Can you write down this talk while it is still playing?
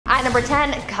At number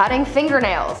 10, cutting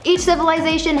fingernails. Each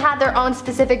civilization had their own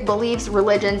specific beliefs,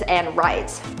 religions, and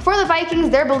rites. For the Vikings,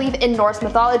 their belief in Norse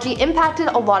mythology impacted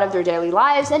a lot of their daily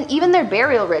lives and even their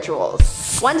burial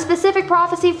rituals. One specific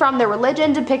prophecy from their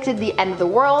religion depicted the end of the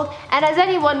world, and as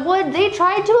anyone would, they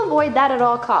tried to avoid that at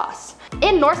all costs.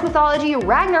 In Norse mythology,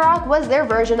 Ragnarok was their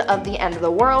version of the end of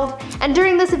the world, and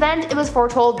during this event it was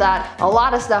foretold that a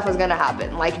lot of stuff was gonna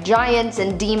happen, like giants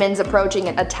and demons approaching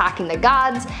and attacking the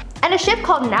gods, and a ship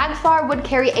called Nagfar would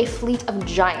carry a fleet of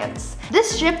giants.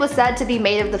 This ship was said to be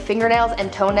made of the fingernails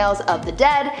and toenails of the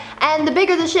dead, and the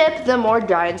bigger the ship, the more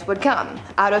giants would come.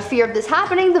 Out of fear of this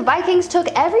happening, the Vikings took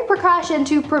every precaution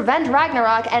to prevent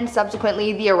Ragnarok and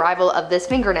subsequently the arrival of this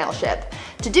fingernail ship.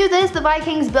 To do this, the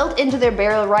Vikings built into their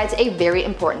burial rites a very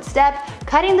important step,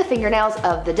 cutting the fingernails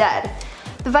of the dead.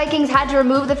 The Vikings had to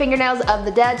remove the fingernails of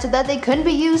the dead so that they couldn't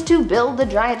be used to build the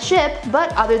giant ship,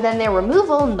 but other than their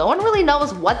removal, no one really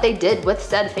knows what they did with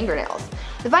said fingernails.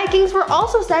 The Vikings were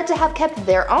also said to have kept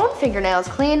their own fingernails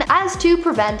clean as to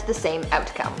prevent the same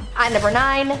outcome. At number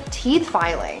 9, teeth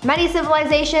filing. Many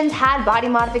civilizations had body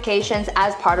modifications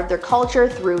as part of their culture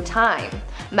through time.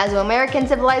 Mesoamerican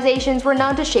civilizations were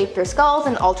known to shape their skulls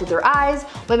and alter their eyes,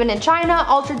 women in China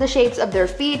altered the shapes of their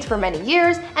feet for many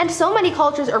years, and so many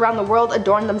cultures around the world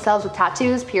adorned themselves with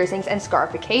tattoos, piercings, and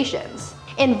scarifications.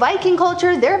 In Viking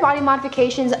culture, their body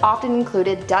modifications often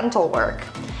included dental work.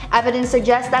 Evidence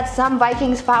suggests that some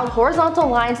Vikings filed horizontal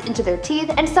lines into their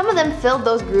teeth, and some of them filled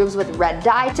those grooves with red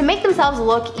dye to make themselves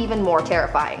look even more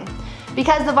terrifying.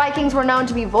 Because the Vikings were known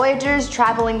to be voyagers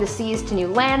traveling the seas to new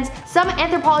lands, some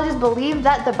anthropologists believe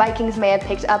that the Vikings may have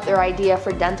picked up their idea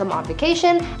for dental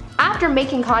modification after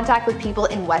making contact with people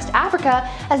in West Africa,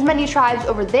 as many tribes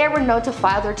over there were known to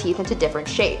file their teeth into different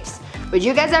shapes. Would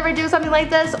you guys ever do something like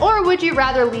this, or would you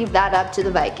rather leave that up to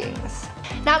the Vikings?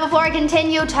 Now before I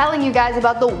continue telling you guys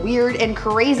about the weird and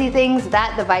crazy things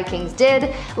that the Vikings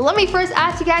did, let me first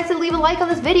ask you guys to leave a like on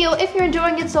this video if you're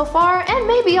enjoying it so far, and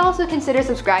maybe also consider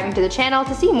subscribing to the channel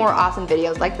to see more awesome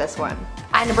videos like this one.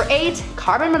 At number 8,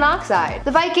 carbon monoxide.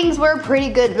 The Vikings were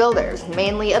pretty good builders,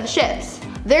 mainly of ships.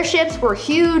 Their ships were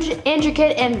huge,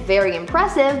 intricate, and very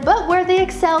impressive, but where they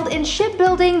excelled in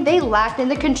shipbuilding, they lacked in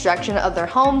the construction of their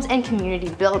homes and community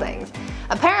buildings.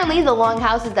 Apparently, the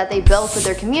longhouses that they built for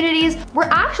their communities were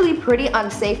actually pretty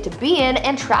unsafe to be in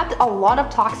and trapped a lot of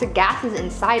toxic gases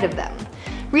inside of them.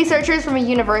 Researchers from a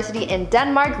university in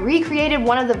Denmark recreated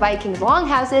one of the Vikings'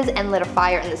 longhouses and lit a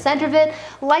fire in the center of it,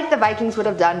 like the Vikings would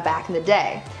have done back in the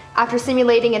day. After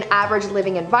simulating an average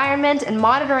living environment and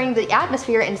monitoring the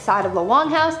atmosphere inside of the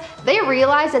longhouse, they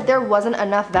realized that there wasn't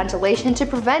enough ventilation to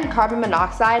prevent carbon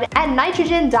monoxide and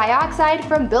nitrogen dioxide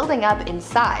from building up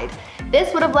inside.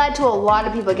 This would have led to a lot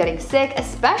of people getting sick,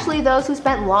 especially those who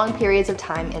spent long periods of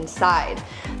time inside.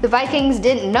 The Vikings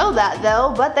didn't know that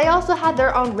though, but they also had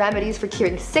their own remedies for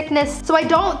curing sickness, so I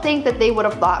don't think that they would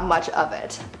have thought much of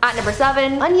it. At number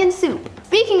 7, onion soup.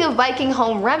 Speaking of Viking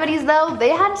home remedies though, they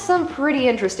had some pretty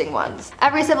interesting ones.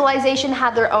 Every civilization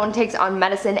had their own takes on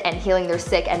medicine and healing their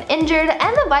sick and injured,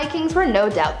 and the Vikings were no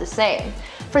doubt the same.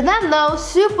 For them though,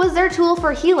 soup was their tool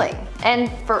for healing,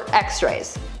 and for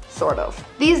x-rays. Sort of.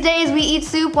 These days we eat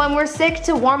soup when we're sick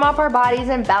to warm up our bodies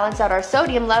and balance out our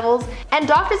sodium levels, and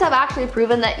doctors have actually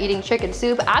proven that eating chicken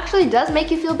soup actually does make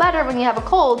you feel better when you have a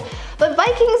cold, but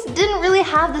Vikings didn't really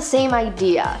have the same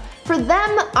idea. For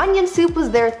them, onion soup was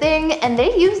their thing, and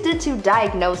they used it to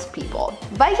diagnose people.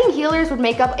 Viking healers would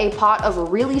make up a pot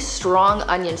of really strong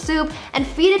onion soup and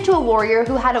feed it to a warrior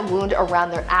who had a wound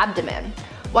around their abdomen.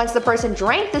 Once the person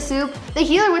drank the soup, the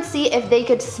healer would see if they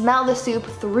could smell the soup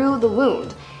through the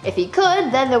wound. If he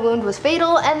could, then the wound was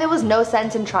fatal and there was no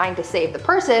sense in trying to save the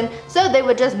person, so they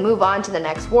would just move on to the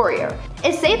next warrior.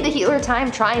 It saved the healer time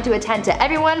trying to attend to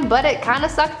everyone, but it kinda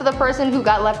sucked for the person who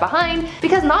got left behind,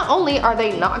 because not only are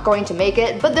they not going to make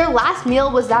it, but their last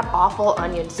meal was that awful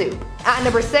onion soup. At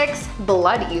number 6,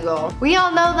 blood eagle. We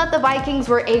all know that the Vikings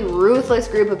were a ruthless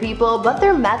group of people, but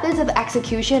their methods of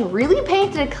execution really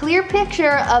painted a clear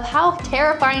picture of how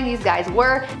terrifying these guys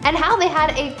were and how they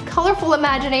had a colorful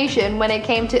imagination when it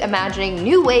came to imagining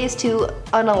new ways to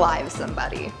unalive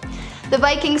somebody. The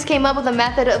Vikings came up with a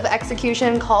method of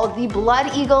execution called the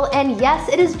blood eagle, and yes,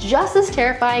 it is just as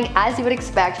terrifying as you would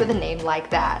expect with a name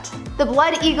like that. The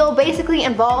blood eagle basically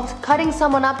involved cutting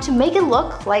someone up to make it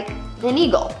look like an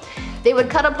eagle. They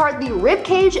would cut apart the rib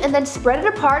cage and then spread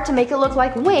it apart to make it look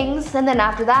like wings, and then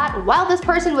after that, while this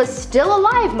person was still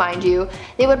alive mind you,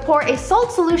 they would pour a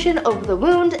salt solution over the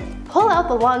wound, pull out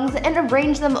the lungs, and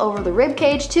arrange them over the rib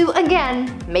cage to,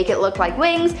 again, make it look like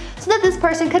wings so that this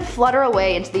person could flutter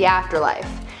away into the afterlife.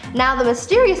 Now the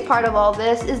mysterious part of all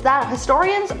this is that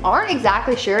historians aren't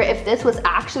exactly sure if this was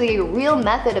actually a real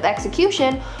method of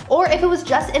execution or if it was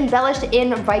just embellished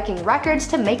in Viking records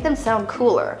to make them sound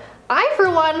cooler. I for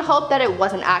one hope that it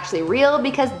wasn't actually real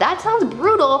because that sounds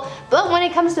brutal, but when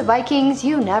it comes to Vikings,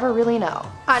 you never really know.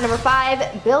 At number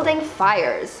 5, building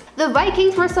fires. The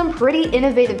Vikings were some pretty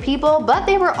innovative people, but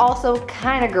they were also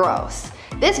kinda gross.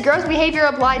 This gross behavior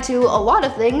applied to a lot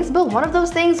of things, but one of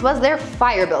those things was their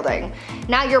fire building.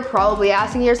 Now you're probably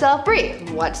asking yourself, Brie,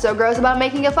 what's so gross about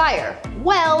making a fire?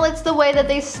 Well, it's the way that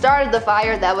they started the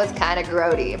fire that was kinda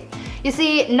grody. You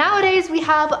see, nowadays we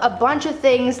have a bunch of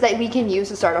things that we can use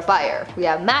to start a fire. We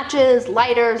have matches,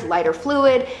 lighters, lighter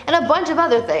fluid, and a bunch of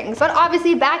other things. But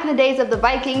obviously back in the days of the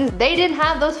Vikings, they didn't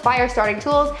have those fire starting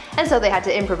tools, and so they had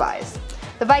to improvise.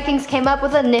 The Vikings came up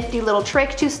with a nifty little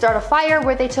trick to start a fire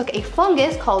where they took a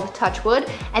fungus called touchwood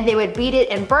and they would beat it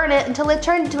and burn it until it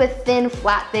turned into a thin,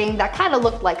 flat thing that kind of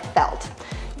looked like felt.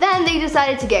 Then they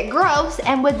decided to get gross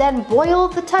and would then boil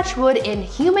the touchwood in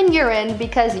human urine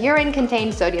because urine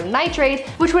contained sodium nitrate,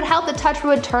 which would help the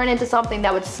touchwood turn into something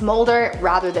that would smolder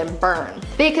rather than burn.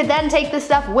 They could then take this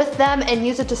stuff with them and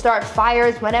use it to start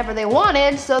fires whenever they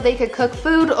wanted so they could cook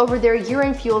food over their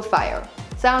urine-fueled fire.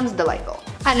 Sounds delightful.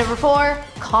 At number 4,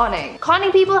 conning.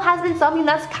 Conning people has been something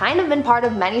that's kind of been part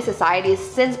of many societies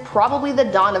since probably the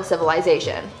dawn of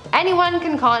civilization. Anyone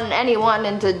can con anyone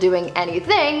into doing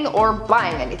anything or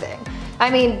buying anything.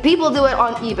 I mean, people do it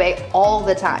on eBay all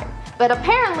the time. But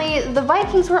apparently, the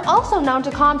Vikings were also known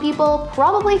to con people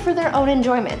probably for their own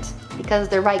enjoyment, because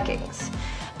they're Vikings.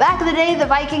 Back in the day, the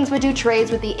Vikings would do trades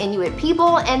with the Inuit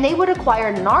people and they would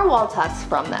acquire narwhal tusks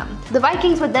from them. The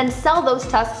Vikings would then sell those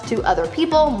tusks to other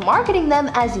people, marketing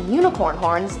them as unicorn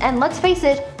horns, and let's face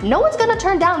it, no one's gonna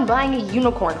turn down buying a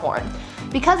unicorn horn.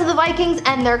 Because of the Vikings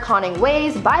and their conning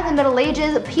ways, by the Middle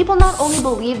Ages, people not only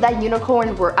believed that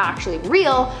unicorns were actually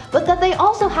real, but that they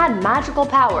also had magical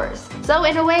powers. So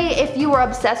in a way, if you were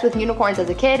obsessed with unicorns as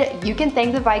a kid, you can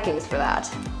thank the Vikings for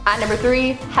that. At number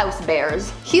 3, house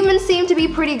bears. Humans seem to be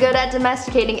pretty good at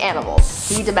domesticating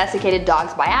animals. We domesticated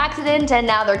dogs by accident and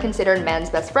now they're considered man's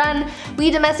best friend.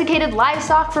 We domesticated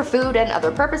livestock for food and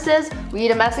other purposes. We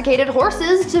domesticated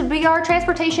horses to be our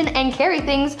transportation and carry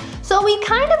things. So we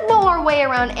kind of know our way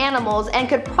around animals and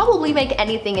could probably make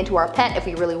anything into our pet if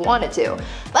we really wanted to.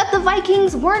 But the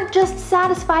Vikings weren't just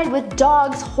satisfied with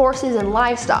dogs, horses, and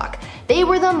livestock. They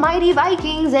were the mighty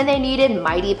Vikings and they needed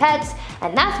mighty pets,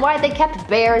 and that's why they kept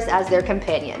bears as their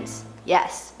companions.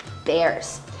 Yes,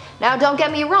 bears. Now don't get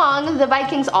me wrong, the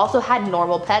Vikings also had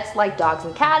normal pets like dogs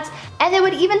and cats, and they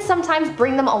would even sometimes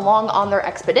bring them along on their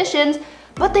expeditions,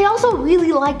 but they also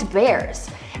really liked bears.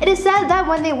 It is said that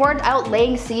when they weren't out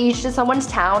laying siege to someone's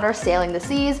town or sailing the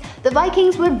seas, the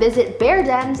Vikings would visit bear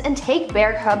dens and take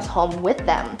bear cubs home with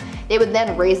them. They would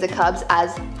then raise the cubs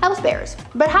as house bears.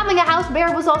 But having a house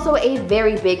bear was also a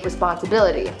very big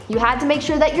responsibility. You had to make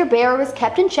sure that your bear was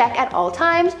kept in check at all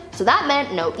times, so that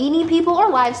meant no eating people or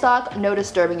livestock, no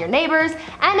disturbing your neighbors,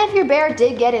 and if your bear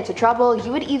did get into trouble,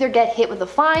 you would either get hit with a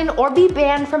fine or be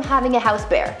banned from having a house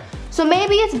bear. So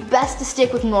maybe it's best to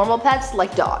stick with normal pets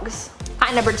like dogs.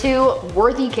 At number 2,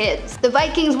 worthy kids. The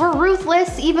Vikings were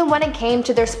ruthless even when it came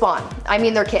to their spawn. I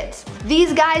mean their kids.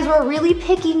 These guys were really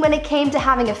picky when it came to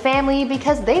having a family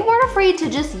because they weren't afraid to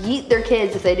just yeet their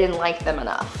kids if they didn't like them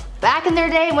enough. Back in their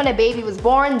day, when a baby was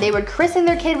born, they would christen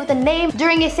their kid with a name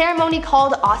during a ceremony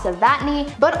called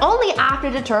Asavatni, but only after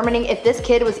determining if this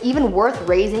kid was even worth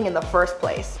raising in the first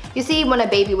place. You see, when a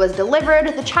baby was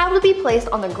delivered, the child would be placed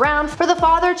on the ground for the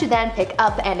father to then pick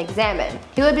up and examine.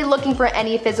 He would be looking for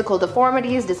any physical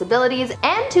deformities, disabilities,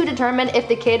 and to determine if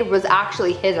the kid was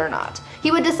actually his or not.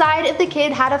 He would decide if the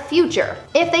kid had a future.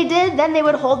 If they did, then they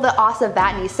would hold the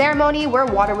Asavatni ceremony where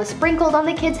water was sprinkled on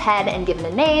the kid's head and given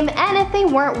a name, and if they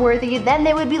weren't worthy, then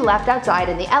they would be left outside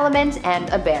in the elements and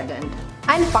abandoned.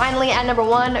 And finally, at number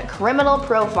 1, criminal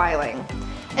profiling.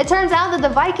 It turns out that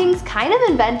the Vikings kind of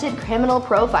invented criminal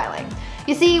profiling.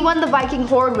 You see, when the Viking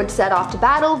horde would set off to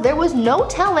battle, there was no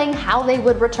telling how they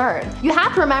would return. You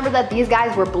have to remember that these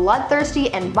guys were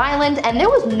bloodthirsty and violent, and there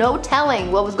was no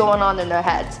telling what was going on in their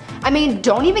heads. I mean,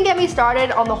 don't even get me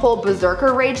started on the whole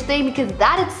berserker rage thing because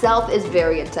that itself is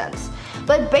very intense.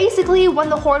 But basically, when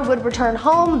the horde would return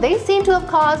home, they seemed to have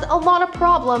caused a lot of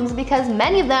problems because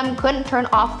many of them couldn't turn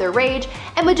off their rage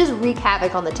and would just wreak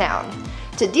havoc on the town.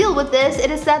 To deal with this, it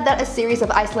is said that a series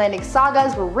of Icelandic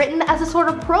sagas were written as a sort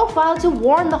of profile to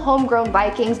warn the homegrown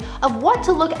Vikings of what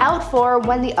to look out for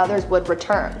when the others would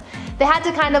return. They had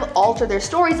to kind of alter their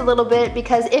stories a little bit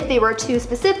because if they were too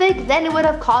specific, then it would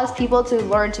have caused people to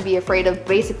learn to be afraid of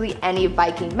basically any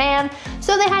Viking man,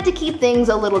 so they had to keep things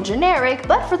a little generic,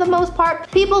 but for the most part,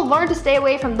 people learned to stay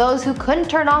away from those who couldn't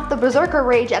turn off the berserker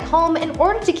rage at home in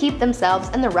order to keep themselves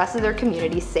and the rest of their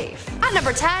community safe. At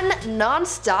number 10,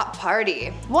 non-stop party.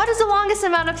 What is the longest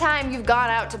amount of time you've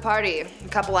gone out to party? A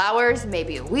couple hours?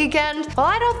 Maybe a weekend? Well,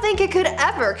 I don't think it could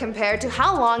ever compare to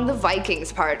how long the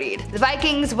Vikings partied. The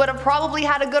Vikings would have probably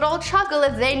had a good old chuckle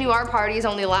if they knew our parties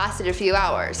only lasted a few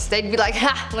hours. They'd be like,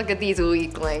 ha, look at these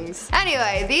weaklings.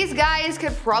 Anyway, these guys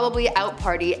could probably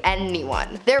out-party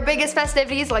anyone. Their biggest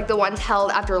festivities, like the ones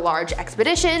held after large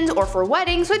expeditions or for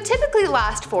weddings, would typically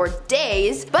last for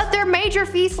days, but their major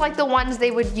feasts, like the ones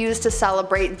they would use to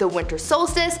celebrate the winter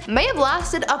solstice, may have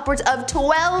lasted upwards of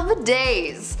 12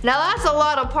 days. Now that's a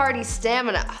lot of party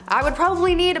stamina. I would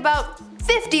probably need about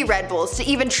 50 Red Bulls to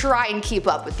even try and keep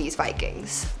up with these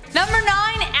Vikings. Number 9,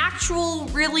 actual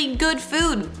really good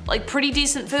food. Like pretty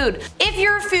decent food. If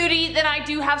you're a foodie, then I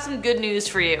do have some good news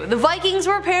for you. The Vikings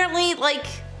were apparently like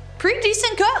pretty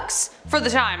decent cooks. For the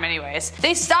time anyways.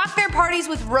 They stocked their parties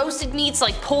with roasted meats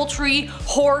like poultry,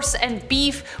 horse, and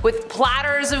beef, with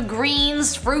platters of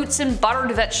greens, fruits, and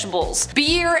buttered vegetables.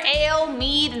 Beer, ale,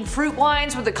 mead, and fruit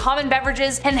wines were the common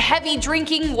beverages, and heavy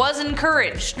drinking was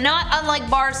encouraged. Not unlike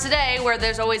bars today, where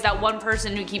there's always that one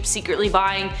person who keeps secretly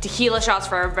buying tequila shots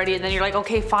for everybody, and then you're like,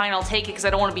 okay fine, I'll take it because I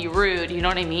don't want to be rude, you know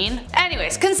what I mean?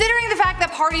 Anyways, considering the fact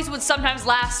that parties would sometimes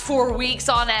last for weeks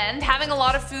on end, having a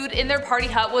lot of food in their party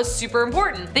hut was super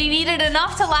important. They needed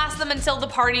enough to last them until the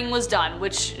partying was done,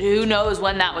 which who knows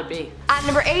when that would be. At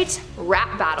number 8,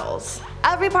 rap battles.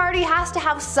 Every party has to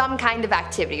have some kind of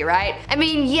activity, right? I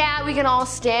mean, yeah, we can all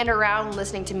stand around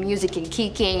listening to music and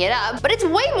kikiing it up, but it's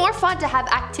way more fun to have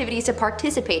activities to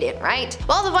participate in, right?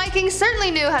 Well, the Vikings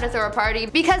certainly knew how to throw a party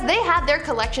because they had their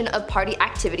collection of party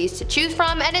activities to choose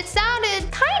from, and it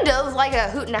sounded kind of like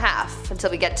a hoot and a half until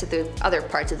we get to the other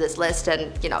parts of this list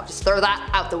and, you know, just throw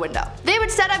that out the window. They would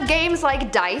set up games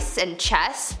like dice and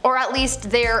chess, or at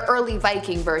least their early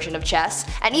Viking version of chess,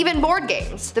 and even board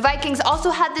games. The Vikings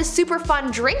also had this super fun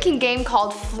drinking game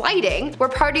called flighting, where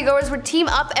partygoers would team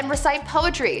up and recite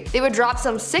poetry. They would drop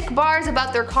some sick bars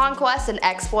about their conquests and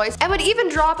exploits, and would even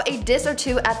drop a diss or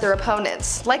two at their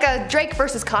opponents, like a Drake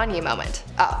versus Kanye moment.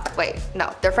 Oh, wait,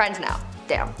 no, they're friends now.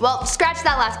 Damn. Well, scratch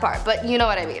that last part, but you know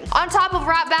what I mean. On top of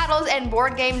rap battles and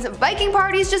board games, Viking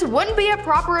parties just wouldn't be a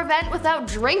proper event without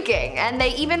drinking, and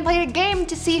they even played a game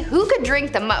to see who could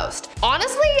drink the most.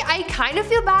 Honestly, I kind of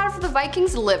feel bad for the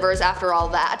Vikings' livers after all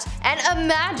that, and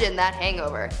imagine that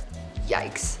hangover.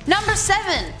 Yikes. Number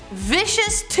 7,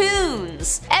 vicious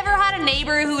tunes. Ever had a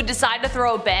neighbor who would decide to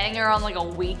throw a banger on like a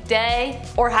weekday?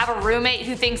 Or have a roommate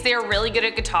who thinks they're really good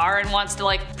at guitar and wants to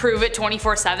like prove it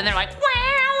 24/7? They're like,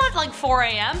 wow, at like 4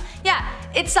 AM? Yeah,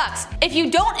 it sucks. If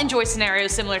you don't enjoy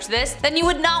scenarios similar to this, then you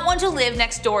would not want to live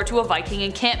next door to a Viking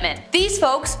encampment. These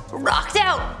folks rocked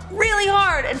out really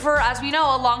hard and for, as we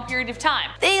know, a long period of time.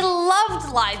 They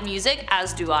loved live music,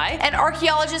 as do I, and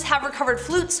archaeologists have recovered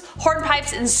flutes,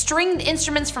 hornpipes, and stringed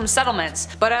instruments from settlements.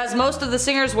 But as most of the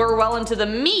singers were well into the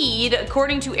mead,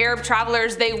 according to Arab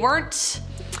travelers, they weren't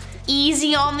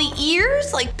easy on the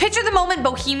ears. Like, picture the moment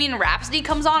Bohemian Rhapsody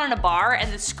comes on in a bar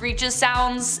and the screeches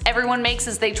sounds everyone makes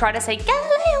as they try to say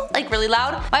Galileo like really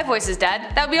loud. My voice is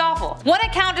dead. That would be awful. One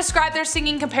account described their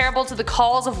singing comparable to the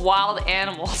calls of wild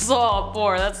animals. Oh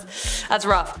boy, that's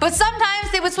rough. But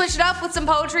sometimes they would switch it up with some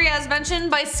poetry, as mentioned,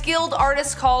 by skilled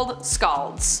artists called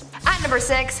skalds. At number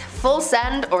 6, full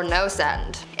send or no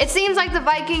send. It seems like the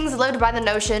Vikings lived by the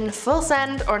notion full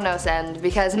send or no send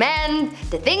because, man,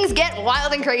 the things get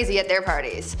wild and crazy at their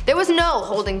parties. There was no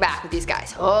holding back with these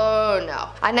guys. Oh no.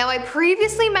 I know I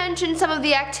previously mentioned some of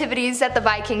the activities that the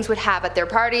Vikings would have at their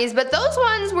parties, but those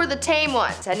ones were the tame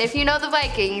ones, and if you know the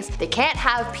Vikings, they can't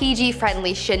have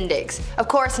PG-friendly shindigs. Of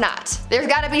course not. There's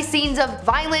gotta be scenes of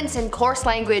violence and coarse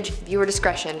language. Viewer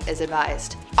discretion is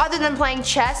advised. Other than playing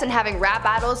chess and having rap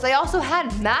battles, they also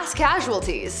had mass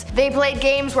casualties. They played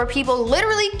games where people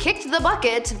literally kicked the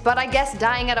bucket, but I guess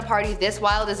dying at a party this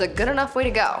wild is a good enough way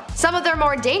to go. Some of their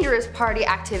more dangerous party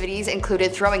activities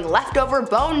included throwing leftover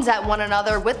bones at one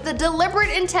another with the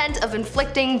deliberate intent of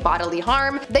inflicting bodily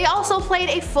harm. They also played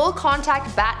a full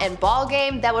contact bat and ball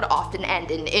game that would often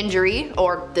end in injury,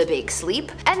 or the big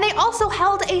sleep, and they also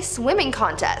held a swimming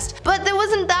contest. But there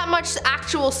wasn't that much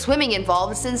actual swimming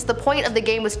involved, since the point of the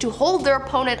game was to hold their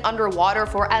opponent underwater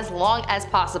for as long as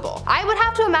possible. I would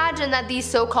have to imagine that these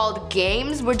so-called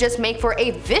games would just make for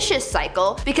a vicious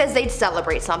cycle, because they'd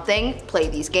celebrate something, play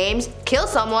these games, kill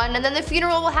someone, and then the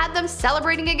funeral will have them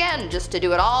celebrating again, just to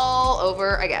do it all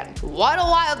over again. What a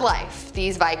wild life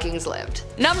these Vikings lived.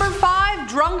 Number 5,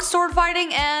 drunk sword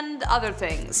fighting and other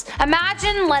things.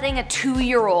 Imagine letting a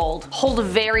 2-year-old hold a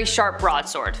very sharp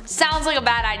broadsword. Sounds like a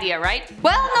bad idea, right?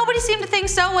 Well, nobody seemed to think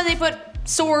so when they put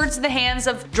swords in the hands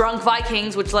of drunk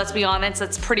Vikings, which, let's be honest,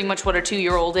 that's pretty much what a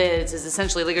 2-year-old is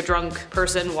essentially like a drunk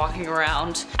person walking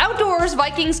around. Outdoors,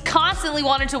 Vikings constantly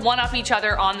wanted to one-up each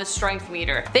other on the strength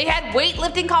meter. They had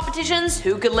weightlifting competitions,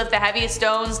 who could lift the heaviest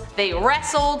stones, they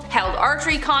wrestled, held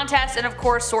archery contests, and of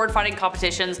course sword fighting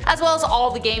competitions, as well as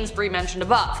all the games Bree mentioned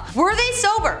above. Were they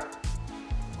sober?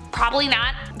 Probably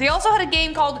not. They also had a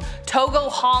game called Togo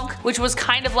Honk, which was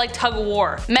kind of like tug of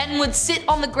war. Men would sit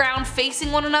on the ground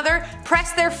facing one another,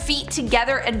 press their feet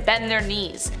together, and bend their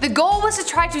knees. The goal was to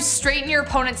try to straighten your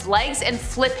opponent's legs and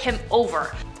flip him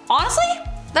over. Honestly,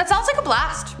 that sounds like a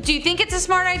blast. Do you think it's a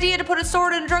smart idea to put a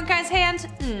sword in a drunk guy's hand?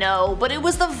 No, but it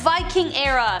was the Viking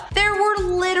era. There were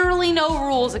literally no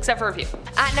rules except for a few.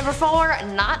 At number 4,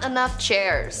 not enough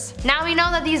chairs. Now we know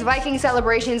that these Viking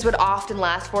celebrations would often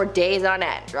last for days on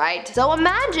end, right? So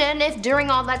imagine if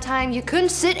during all that time you couldn't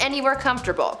sit anywhere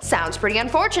comfortable. Sounds pretty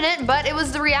unfortunate, but it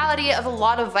was the reality of a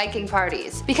lot of Viking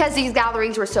parties. Because these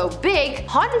gatherings were so big,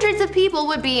 hundreds of people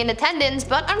would be in attendance,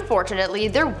 but unfortunately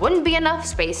there wouldn't be enough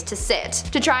space to sit.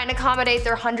 To try and accommodate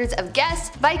their hundreds of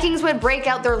guests, Vikings would break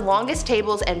out their longest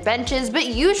tables and benches, but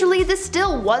usually this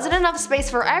still wasn't enough space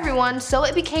for everyone, so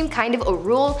it became kind of a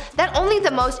rule that only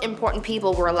the most important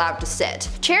people were allowed to sit.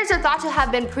 Chairs are thought to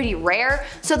have been pretty rare,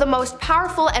 so the most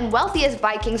powerful and wealthiest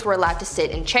Vikings were allowed to sit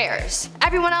in chairs.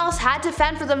 Everyone else had to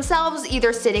fend for themselves,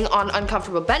 either sitting on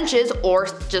uncomfortable benches or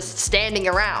just standing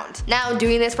around. Now,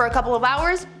 doing this for a couple of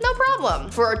hours? No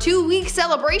problem. For a 2-week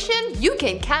celebration, you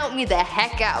can count me the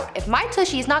heck out. If my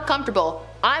tushy's not comfortable,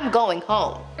 I'm going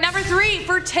home. Number 3,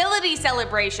 fertility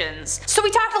celebrations. So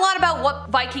we talked a lot about what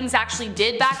Vikings actually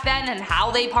did back then and how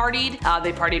they partied.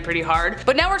 They partied pretty hard.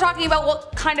 But now we're talking about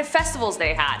what kind of festivals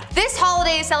they had. This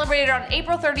holiday is celebrated on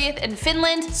April 30th in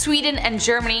Finland, Sweden, and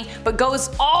Germany, but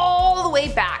goes all the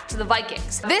way back to the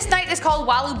Vikings. This night is called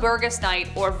Walpurgis Night,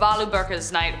 or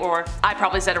Valburgas Night, or I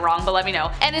probably said it wrong, but let me know,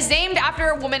 and is named after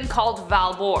a woman called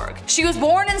Valborg. She was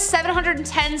born in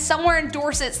 710 somewhere in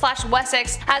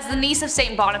Dorset/Wessex as the niece of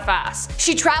St. Boniface.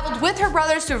 She traveled with her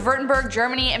brothers to Württemberg,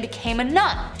 Germany, and became a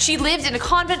nun. She lived in a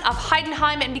convent of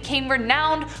Heidenheim and became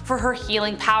renowned for her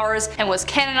healing powers, and was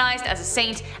canonized as a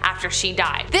saint after she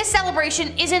died. This celebration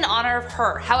is in honor of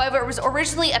her. However, it was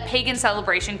originally a pagan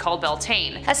celebration called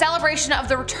Beltane, a celebration of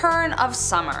the return of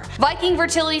summer. Viking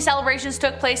fertility celebrations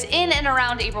took place in and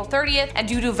around April 30th, and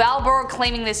due to Valborg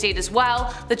claiming this date as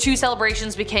well, the two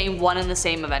celebrations became one and the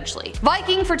same eventually.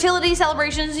 Viking fertility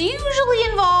celebrations usually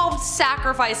involved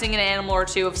sacrificing an animal or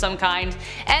two of some kind,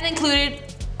 and included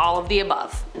all of the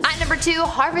above. At number 2,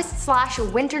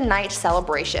 Harvest/Winter Night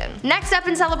Celebration. Next up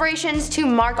in celebrations to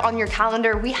mark on your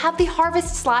calendar, we have the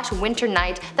Harvest/Winter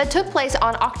Night that took place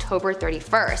on October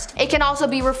 31st. It can also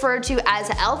be referred to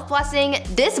as Elf Blessing,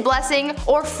 Disblessing,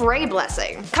 or Frey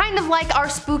Blessing. Kind of like our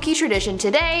spooky tradition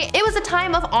today, it was a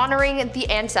time of honoring the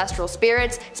ancestral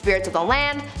spirits, spirits of the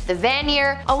land, the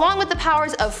Vanir, along with the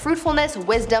powers of fruitfulness,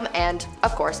 wisdom, and,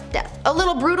 of course, death. A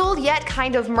little brutal, yet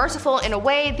kind of merciful in a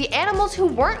way, the animals who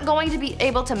weren't going to be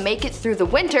able to make it through the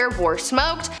winter were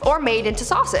smoked or made into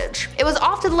sausage. It was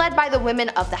often led by the women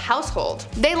of the household.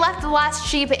 They left the last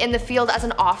sheep in the field as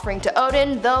an offering to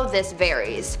Odin, though this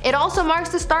varies. It also marks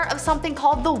the start of something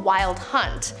called the Wild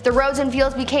Hunt. The roads and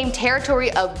fields became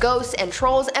territory of ghosts and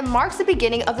trolls and marks the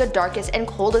beginning of the darkest and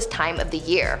coldest time of the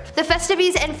year. The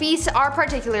festivities and feasts are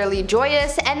particularly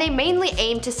joyous, and they mainly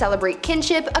aim to celebrate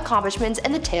kinship, accomplishments,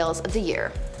 and the tales of the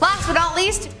year. Last but not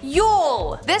least,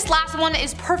 Yule! This last one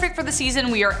is perfect for the season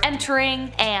we are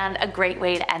entering, and a great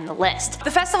way to end the list.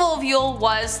 The festival of Yule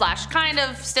was, kind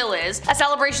of still is, a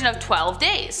celebration of 12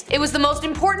 days. It was the most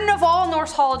important of all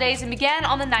Norse holidays and began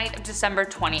on the night of December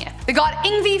 20th. The god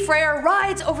Yngvi Freyr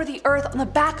rides over the earth on the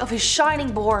back of his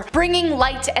shining boar, bringing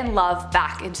light and love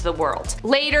back into the world.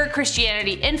 Later,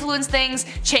 Christianity influenced things,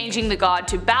 changing the god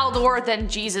to Baldur, then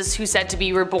Jesus, who's said to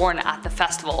be reborn at the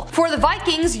festival. For the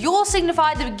Vikings, Yule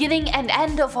signified the beginning and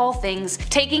end of all things,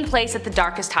 taking place at the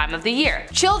darkest time of the year.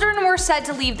 Children were said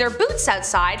to leave their boots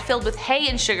outside filled with hay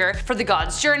and sugar for the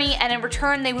god's journey, and in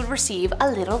return they would receive a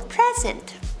little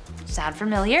present. Sound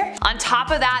familiar? On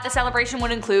top of that, the celebration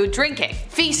would include drinking,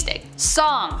 feasting,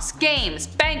 songs, games,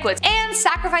 banquets, and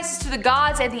sacrifices to the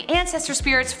gods and the ancestor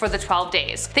spirits for the 12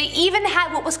 days. They even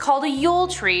had what was called a Yule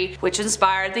tree, which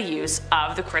inspired the use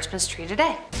of the Christmas tree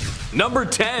today. Number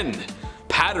 10.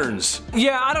 Patterns.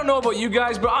 Yeah, I don't know about you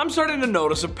guys, but I'm starting to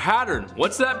notice a pattern.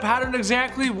 What's that pattern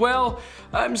exactly? Well,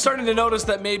 I'm starting to notice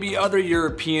that maybe other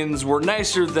Europeans were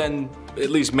nicer than at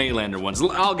least mainlander ones.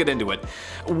 I'll get into it.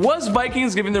 Was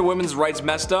Vikings giving their women's rights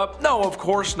messed up? No, of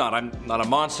course not. I'm not a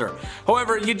monster.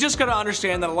 However, you just gotta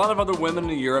understand that a lot of other women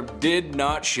in Europe did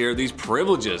not share these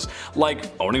privileges, like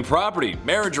owning property,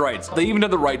 marriage rights. They even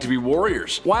had the right to be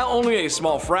warriors. While only a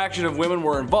small fraction of women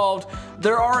were involved,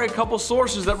 there are a couple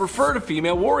sources that refer to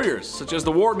female warriors, such as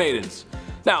the War Maidens.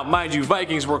 Now, mind you,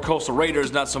 Vikings were coastal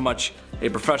raiders, not so much a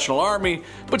professional army,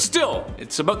 but still,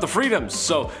 it's about the freedoms,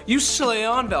 so you slay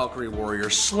on, Valkyrie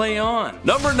warrior, slay on.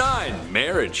 Number 9.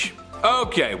 Marriage.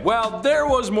 Okay, well, there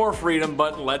was more freedom,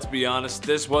 but let's be honest,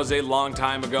 this was a long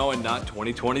time ago and not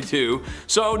 2022,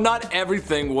 so not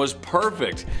everything was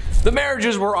perfect. The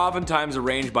marriages were oftentimes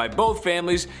arranged by both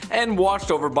families and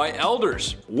watched over by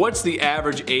elders. What's the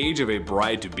average age of a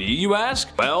bride-to-be, you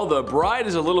ask? Well, the bride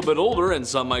is a little bit older and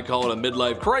some might call it a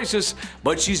midlife crisis,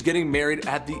 but she's getting married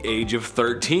at the age of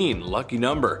 13. Lucky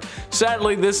number.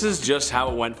 Sadly, this is just how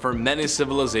it went for many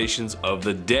civilizations of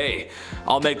the day.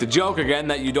 I'll make the joke again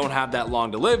that you don't have that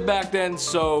long to live back then,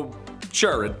 so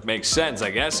sure, it makes sense, I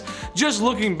guess. Just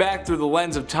looking back through the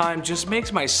lens of time just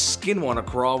makes my skin want to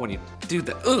crawl when you do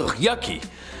that. Ugh, yucky.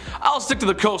 I'll stick to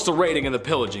the coastal raiding and the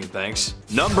pillaging, thanks.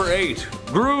 Number 8.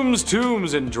 Grooms,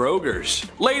 tombs, and drogers.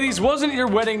 Ladies, wasn't your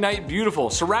wedding night beautiful,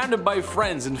 surrounded by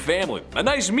friends and family, a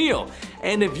nice meal,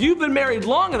 and if you've been married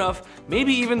long enough,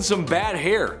 maybe even some bad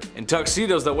hair, and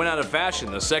tuxedos that went out of fashion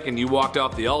the second you walked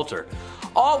off the altar.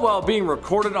 All while being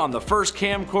recorded on the first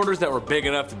camcorders that were big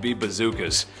enough to be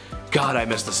bazookas. God, I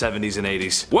miss the 70s and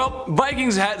 80s. Well,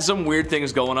 Vikings had some weird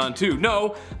things going on too.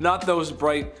 No, not those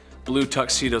bright blue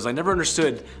tuxedos. I never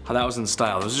understood how that was in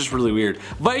style. It was just really weird.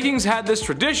 Vikings had this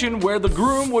tradition where the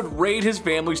groom would raid his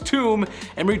family's tomb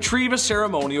and retrieve a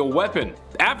ceremonial weapon.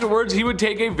 Afterwards, he would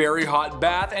take a very hot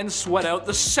bath and sweat out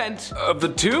the scent of the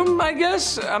tomb, I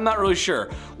guess? I'm not really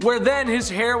sure. Where then his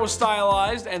hair was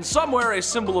stylized and somewhere a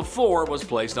symbol of Thor was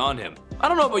placed on him. I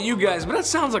don't know about you guys, but that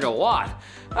sounds like a lot.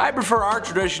 I prefer our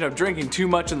tradition of drinking too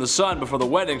much in the sun before the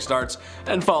wedding starts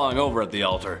and falling over at the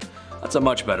altar. That's a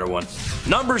much better one.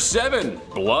 Number 7.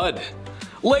 Blood.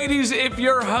 Ladies, if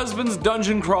your husband's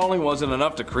dungeon crawling wasn't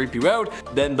enough to creep you out,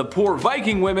 then the poor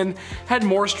Viking women had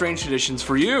more strange traditions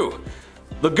for you.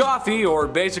 The Gothi, or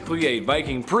basically a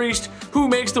Viking priest, who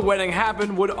makes the wedding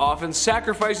happen, would often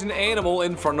sacrifice an animal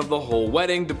in front of the whole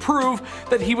wedding to prove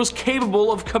that he was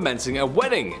capable of commencing a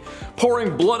wedding,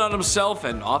 pouring blood on himself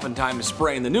and oftentimes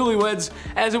spraying the newlyweds,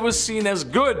 as it was seen as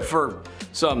good for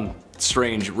some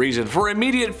strange reason. For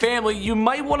immediate family, you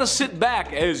might want to sit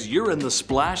back as you're in the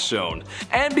splash zone.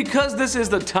 And because this is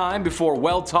the time before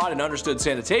well-taught and understood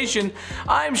sanitation,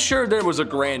 I'm sure there was a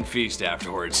grand feast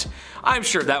afterwards. I'm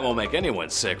sure that won't make anyone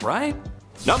sick, right?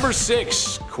 Number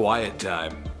 6. Quiet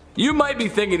time. You might be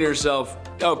thinking to yourself,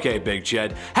 okay, Big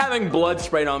Ched, having blood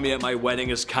sprayed on me at my wedding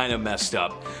is kinda messed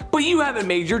up. But you haven't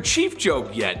made your chief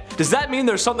joke yet. Does that mean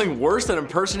there's something worse than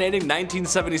impersonating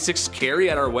 1976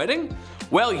 Carrie at our wedding?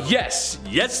 Well, yes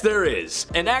there is.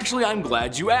 And actually, I'm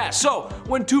glad you asked. So,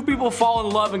 when two people fall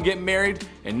in love and get married,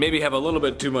 and maybe have a little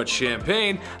bit too much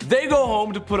champagne, they go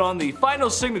home to put on the final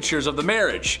signatures of the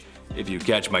marriage. If you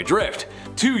catch my drift.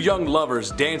 Two young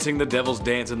lovers dancing the devil's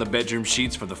dance in the bedroom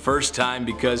sheets for the first time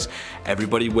because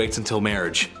everybody waits until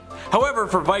marriage. However,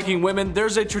 for Viking women,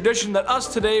 there's a tradition that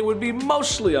us today would be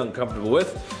mostly uncomfortable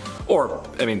with. Or,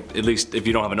 I mean, at least if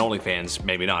you don't have an OnlyFans,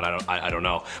 maybe not, I don't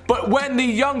know. But when the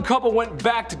young couple went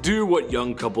back to do what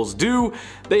young couples do,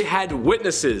 they had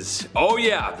witnesses. Oh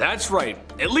yeah, that's right.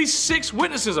 At least 6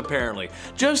 witnesses apparently,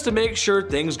 just to make sure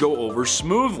things go over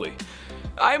smoothly.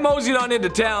 I moseyed on into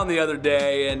town the other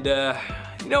day and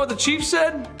you know what the chief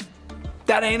said?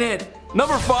 That ain't it.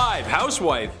 Number 5,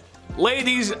 housewife.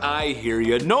 Ladies, I hear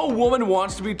ya. No woman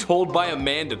wants to be told by a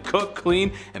man to cook,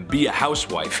 clean, and be a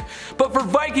housewife. But for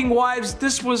Viking wives,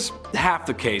 this was half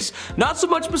the case. Not so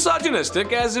much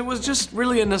misogynistic as it was just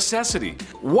really a necessity.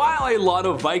 While a lot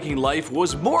of Viking life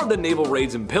was more than naval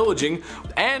raids and pillaging,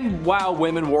 and while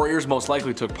women warriors most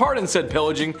likely took part in said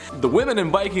pillaging, the women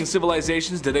in Viking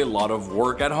civilizations did a lot of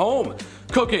work at home.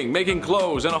 Cooking, making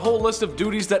clothes, and a whole list of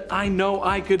duties that I know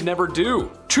I could never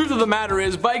do. Truth of the matter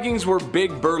is, Vikings were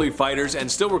big burly fighters and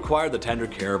still required the tender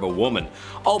care of a woman.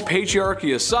 All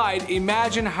patriarchy aside,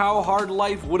 imagine how hard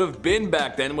life would have been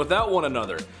back then without one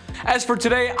another. As for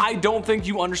today, I don't think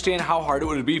you understand how hard it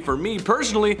would be for me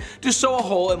personally to sew a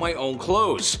hole in my own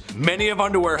clothes. Many of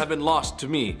underwear have been lost to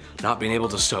me not being able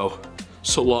to sew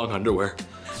so long underwear.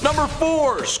 Number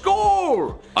 4,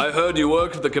 score! I heard you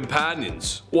work with the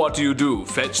companions. What do?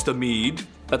 Fetch the mead?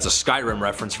 That's a Skyrim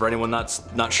reference for anyone that's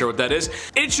not sure what that is.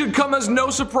 It should come as no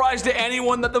surprise to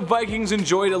anyone that the Vikings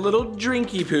enjoyed a little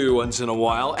drinky poo once in a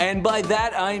while, and by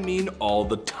that I mean all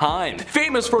the time.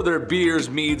 Famous for their beers,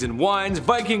 meads, and wines,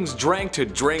 Vikings drank to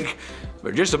drink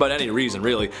for just about any reason,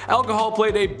 really. Alcohol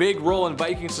played a big role in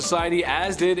Viking society,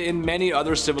 as did in many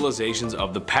other civilizations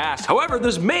of the past. However,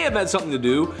 this may have had something to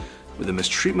do with the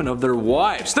mistreatment of their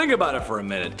wives. Think about it for a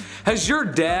minute. Has your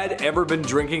dad ever been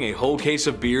drinking a whole case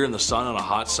of beer in the sun on a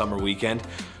hot summer weekend,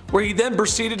 where he then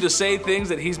proceeded to say things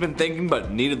that he's been thinking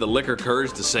but needed the liquor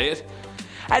courage to say it?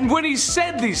 And when he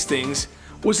said these things,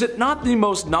 was it not the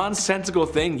most nonsensical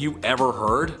thing you ever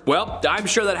heard? Well, I'm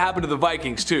sure that happened to the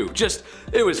Vikings too. Just,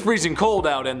 it was freezing cold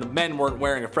out and the men weren't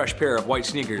wearing a fresh pair of white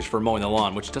sneakers for mowing the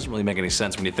lawn, which doesn't really make any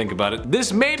sense when you think about it.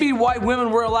 This may be why women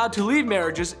were allowed to leave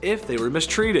marriages if they were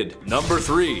mistreated. Number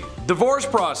 3, divorce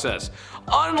process.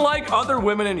 Unlike other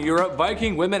women in Europe,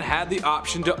 Viking women had the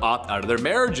option to opt out of their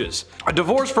marriages. A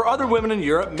divorce for other women in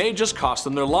Europe may just cost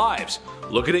them their lives.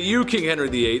 Looking at you, King Henry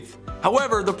VIII.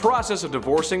 However, the process of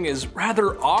divorcing is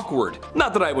rather awkward.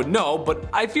 Not that I would know, but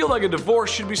I feel like a divorce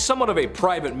should be somewhat of a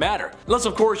private matter. Unless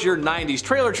of course you're 90s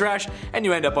trailer trash and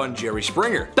you end up on Jerry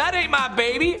Springer. That ain't my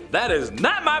baby! That is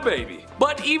not my baby!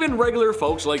 But even regular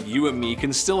folks like you and me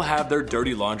can still have their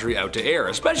dirty laundry out to air,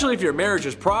 especially if your marriage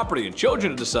is property and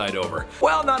children to decide over.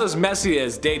 While not as messy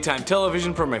as daytime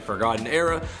television from a forgotten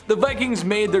era, the Vikings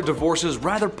made their divorces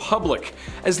rather public,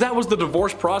 as that was the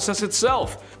divorce process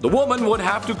itself. The woman would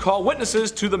have to call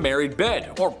witnesses to the married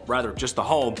bed, or rather just the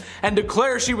home, and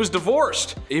declare she was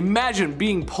divorced. Imagine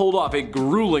being pulled off a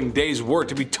grueling day's work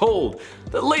to be told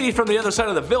the lady from the other side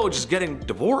of the village is getting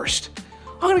divorced.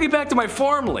 I'm gonna get back to my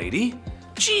farm, lady.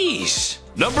 Jeez.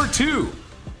 Number 2.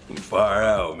 Far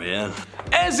out, man.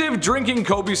 As if drinking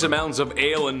copious amounts of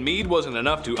ale and mead wasn't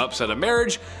enough to upset a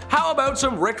marriage, how about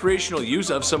some recreational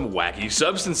use of some wacky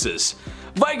substances?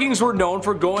 Vikings were known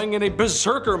for going in a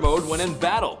berserker mode when in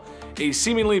battle, a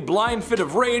seemingly blind fit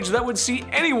of rage that would see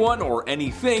anyone or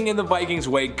anything in the Vikings'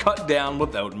 way cut down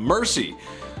without mercy.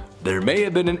 There may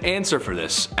have been an answer for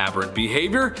this aberrant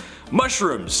behavior.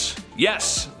 Mushrooms.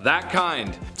 Yes, that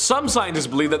kind. Some scientists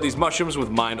believe that these mushrooms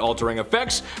with mind-altering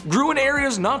effects grew in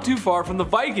areas not too far from the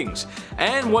Vikings,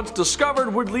 and once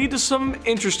discovered would lead to some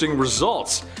interesting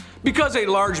results. Because a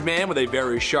large man with a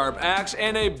very sharp axe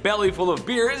and a belly full of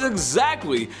beer is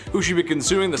exactly who should be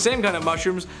consuming the same kind of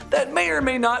mushrooms that may or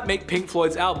may not make Pink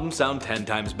Floyd's album sound 10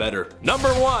 times better. Number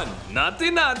 1. Naughty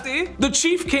naughty. The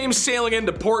chief came sailing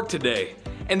into port today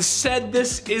and said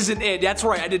this isn't it. That's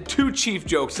right, I did 2 chief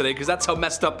jokes today because that's how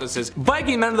messed up this is.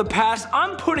 Viking men of the past,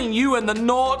 I'm putting you in the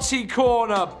naughty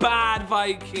corner, bad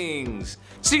Vikings.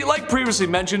 See, like previously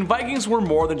mentioned, Vikings were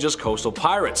more than just coastal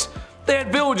pirates. They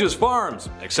had villages, farms,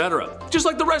 etc. Just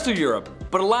like the rest of Europe.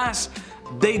 But alas,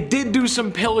 they did do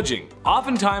some pillaging.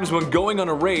 Oftentimes when going on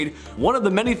a raid, one of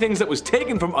the many things that was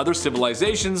taken from other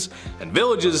civilizations and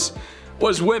villages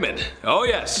was women. Oh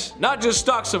yes, not just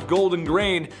stocks of gold and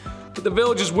grain, but the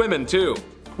village's women too.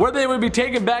 Where they would be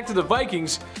taken back to the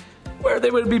Vikings, where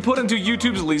they would be put into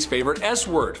YouTube's least favorite S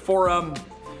word for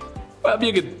well,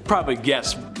 you could probably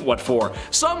guess what for.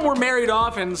 Some were married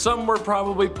off and some were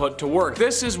probably put to work.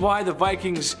 This is why the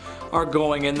Vikings are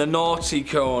going in the naughty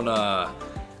corner.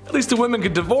 At least the women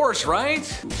could divorce,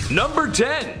 right? Number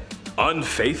 10.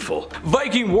 Unfaithful.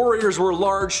 Viking warriors were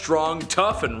large, strong,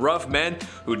 tough, and rough men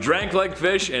who drank like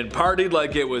fish and partied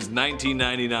like it was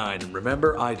 1999.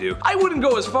 Remember, I do. I wouldn't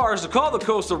go as far as to call the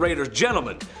coastal raiders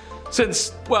gentlemen,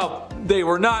 since, well, they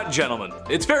were not gentlemen.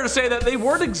 It's fair to say that they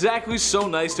weren't exactly so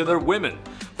nice to their women.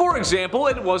 For example,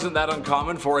 it wasn't that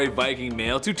uncommon for a Viking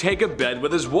male to take a bed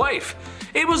with his wife.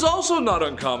 It was also not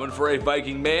uncommon for a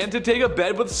Viking man to take a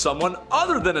bed with someone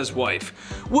other than his wife,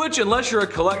 which, unless you're a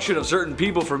collection of certain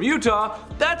people from Utah,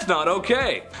 that's not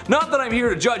okay. Not that I'm here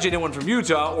to judge anyone from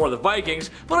Utah or the Vikings,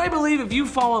 but I believe if you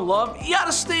fall in love, you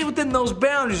gotta stay within those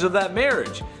boundaries of that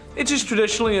marriage. It's just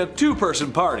traditionally a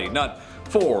 2-person party, not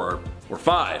 4 or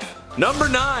 5. Number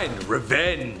 9.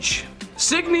 Revenge.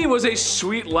 Signy was a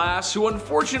sweet lass who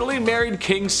unfortunately married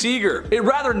King Seeger, a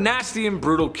rather nasty and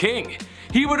brutal king.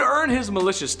 He would earn his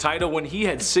malicious title when he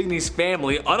had Signy's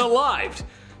family unalived,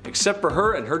 except for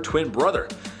her and her twin brother.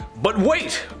 But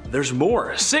wait, there's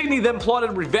more. Signy then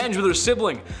plotted revenge with her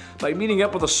sibling by meeting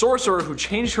up with a sorcerer who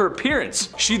changed her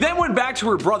appearance. She then went back to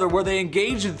her brother where they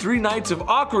engaged in 3 nights of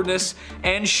awkwardness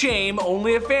and shame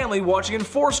only a family watching in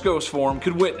Force Ghost form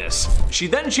could witness. She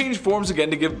then changed forms again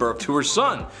to give birth to her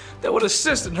son that would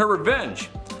assist in her revenge.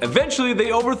 Eventually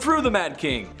they overthrew the Mad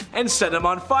King and set him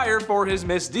on fire for his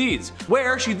misdeeds,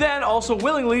 where she then also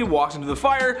willingly walked into the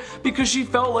fire because she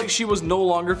felt like she was no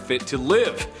longer fit to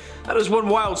live. That is one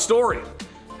wild story.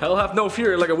 Hell hath no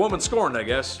fury like a woman scorned, I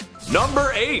guess.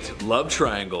 Number 8. Love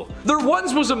Triangle. There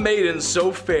once was a maiden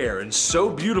so fair and so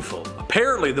beautiful,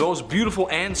 apparently the most beautiful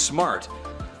and smart.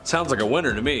 Sounds like a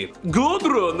winner to me.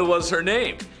 Gudrun was her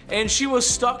name, and she was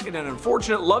stuck in an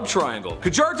unfortunate love triangle.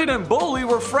 Kjartan and Bolli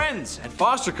were friends and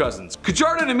foster cousins.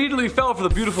 Kjartan immediately fell for the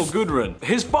beautiful Gudrun.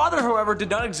 His father, however, did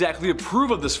not exactly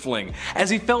approve of this fling, as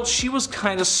he felt she was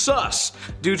kinda sus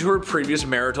due to her previous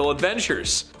marital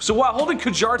adventures. So while holding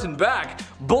Kjartan back,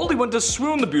 Bolli went to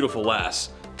swoon the beautiful lass.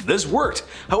 This worked.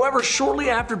 However, shortly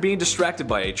after being distracted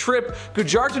by a trip,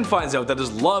 Kjartan finds out that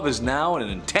his love is now in an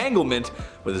entanglement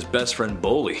with his best friend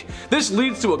Bolli. This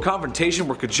leads to a confrontation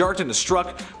where Kjartan is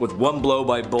struck with one blow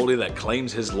by Bolli that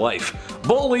claims his life.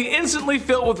 Bolli instantly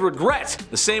filled with regret,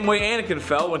 the same way Anakin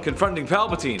felt when confronting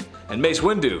Palpatine and Mace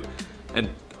Windu, and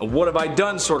a what have I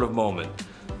done sort of moment.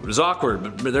 It was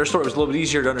awkward, but their story was a little bit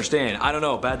easier to understand. I don't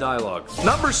know, bad dialogue.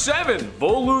 Number 7.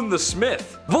 Volund the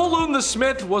Smith. Volund the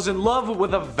Smith was in love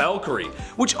with a Valkyrie,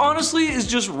 which honestly is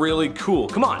just really cool.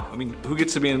 Come on, I mean, who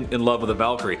gets to be in love with a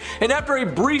Valkyrie? And after a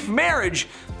brief marriage,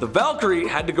 the Valkyrie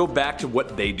had to go back to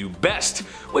what they do best,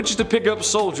 which is to pick up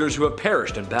soldiers who have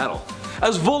perished in battle.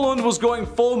 As Volund was going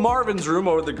full Marvin's room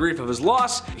over the grief of his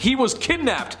loss, he was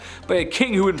kidnapped by a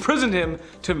king who imprisoned him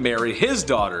to marry his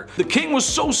daughter. The king was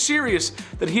so serious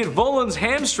that he had Volund's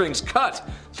hamstrings cut,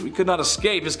 so he could not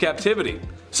escape his captivity.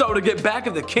 So to get back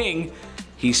at the king,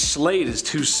 he slayed his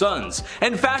 2 sons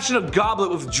and fashioned a goblet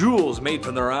with jewels made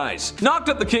from their eyes. Knocked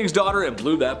up the king's daughter and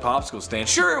blew that popsicle stand.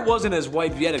 Sure, it wasn't his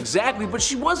wife yet exactly, but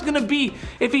she was gonna be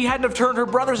if he hadn't have turned her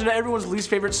brothers into everyone's least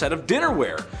favorite set of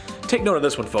dinnerware. Take note of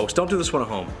this one, folks. Don't do this one at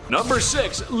home. Number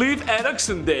 6. Leif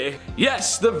Erikson Day.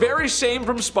 Yes, the very same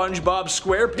from SpongeBob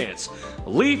SquarePants.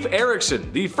 Leif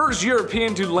Erikson, the first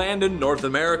European to land in North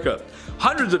America.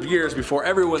 Hundreds of years before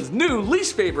everyone's new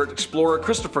least favorite explorer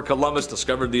Christopher Columbus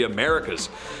discovered the Americas.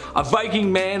 A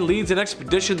Viking man leads an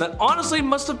expedition that honestly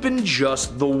must have been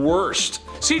just the worst.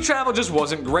 Sea travel just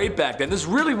wasn't great back then. This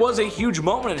really was a huge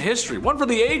moment in history, one for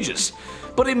the ages.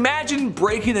 But imagine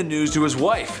breaking the news to his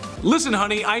wife. Listen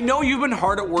honey, I know you've been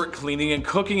hard at work cleaning and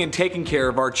cooking and taking care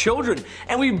of our children,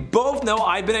 and we both know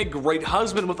I've been a great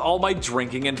husband with all my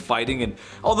drinking and fighting and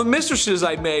all the mistresses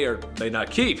I may or may not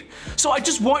keep. So I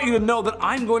just want you to know that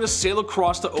I'm going to sail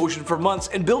across the ocean for months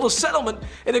and build a settlement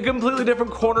in a completely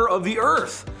different corner of the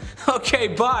earth. Okay,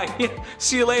 bye.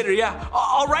 See you later. Yeah,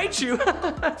 I'll write you.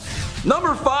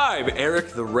 Number 5. Eric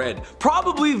the Red.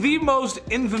 Probably the most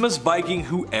infamous Viking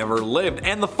who ever lived,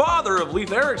 and the father of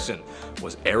Leif Erikson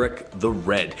was Eric the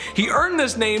Red. He earned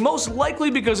this name most likely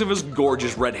because of his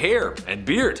gorgeous red hair and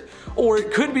beard, or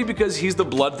it could be because he's the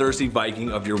bloodthirsty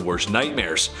Viking of your worst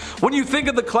nightmares. When you think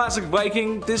of the classic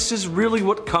Viking, this is really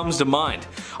what comes to mind.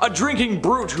 A drinking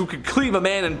brute who could cleave a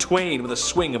man in twain with a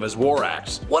swing of his war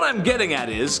axe. What I'm getting at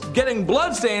is, getting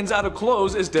bloodstains out of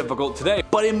clothes is difficult today,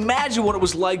 but imagine what it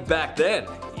was like back then.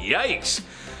 Yikes.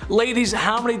 Ladies,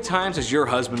 how many times has your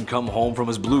husband come home from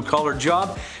his blue-collar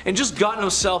job and just gotten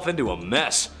himself into a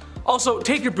mess? Also,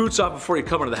 take your boots off before you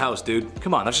come into the house, dude.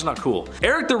 Come on, that's just not cool.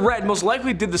 Eric the Red most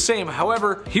likely did the same,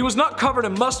 however, he was not covered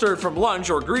in mustard from lunch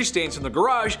or grease stains from the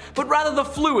garage, but rather the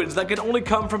fluids that can only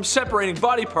come from separating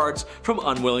body parts from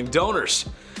unwilling donors.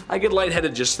 I get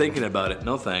lightheaded just thinking about it,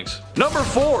 no thanks. Number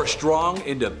 4. Strong,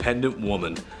 independent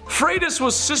woman. Freydis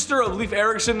was sister of Leif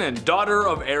Erikson and daughter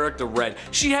of Eric the Red.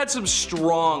 She had some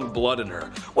strong blood in her.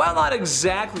 While not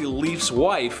exactly Leif's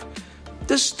wife,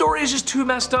 this story is just too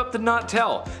messed up to not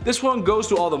tell. This one goes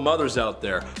to all the mothers out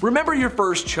there. Remember your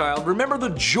first child, remember the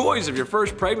joys of your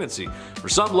first pregnancy. For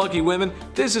some lucky women,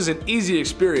 this is an easy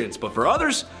experience, but for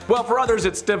others, well, for others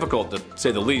it's difficult to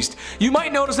say the least. You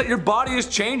might notice that your body is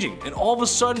changing, and all of a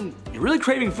sudden, you're really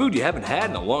craving food you haven't had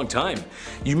in a long time.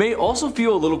 You may also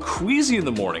feel a little queasy in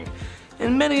the morning,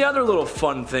 and many other little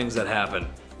fun things that happen.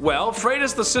 Well,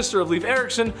 Freydis, the sister of Leif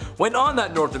Erikson, went on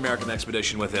that North American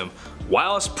expedition with him,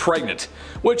 whilst pregnant,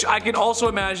 which I can also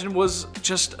imagine was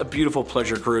just a beautiful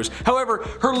pleasure cruise. However,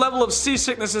 her level of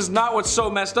seasickness is not what's so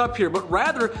messed up here, but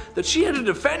rather that she had to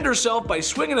defend herself by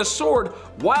swinging a sword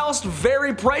whilst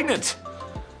very pregnant.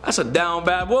 That's a down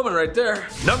bad woman right there.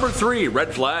 Number 3.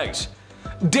 Red flags.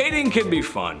 Dating can be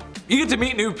fun. You get to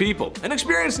meet new people and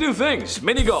experience new things,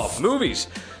 mini golf, movies,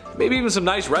 maybe even some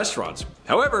nice restaurants.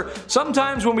 However,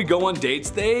 sometimes when we go on dates,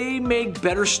 they make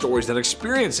better stories than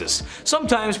experiences.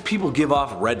 Sometimes people give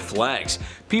off red flags.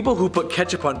 People who put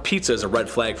ketchup on pizza is a red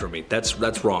flag for me. That's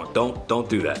wrong. Don't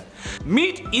do that.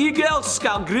 Meet Egil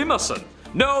Skallagrimsson.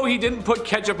 No, he didn't put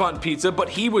ketchup on pizza, but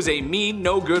he was a mean,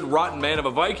 no good, rotten man of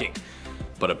a Viking.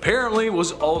 But apparently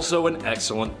was also an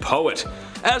excellent poet.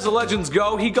 As the legends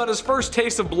go, he got his first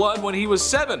taste of blood when he was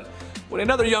 7, when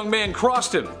another young man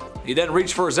crossed him. He then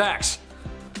reached for his axe.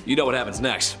 You know what happens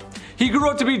next. He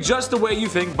grew up to be just the way you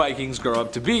think Vikings grow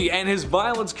up to be, and his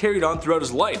violence carried on throughout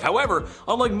his life. However,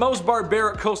 unlike most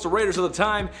barbaric coastal raiders of the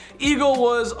time, Egil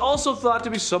was also thought to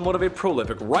be somewhat of a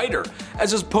prolific writer, as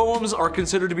his poems are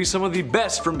considered to be some of the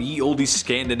best from ye olde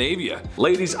Scandinavia.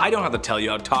 Ladies, I don't have to tell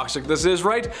you how toxic this is,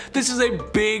 right? This is a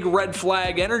big red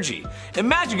flag energy.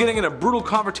 Imagine getting in a brutal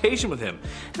confrontation with him,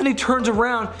 and then he turns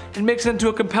around and makes it into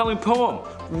a compelling poem.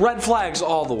 Red flags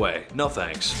all the way. No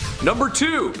thanks. Number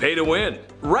 2, pay to win.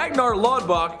 Ragnar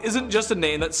Lodbrok isn't just a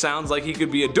name that sounds like he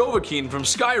could be a Dovahkiin from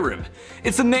Skyrim.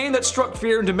 It's a name that struck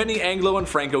fear into many Anglo and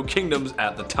Franco kingdoms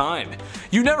at the time.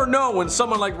 You never know when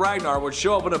someone like Ragnar would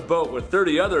show up in a boat with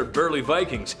 30 other burly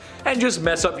Vikings and just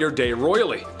mess up your day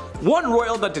royally. One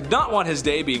royal that did not want his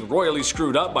day being royally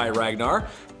screwed up by Ragnar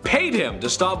paid him to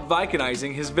stop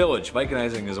Vikingizing his village.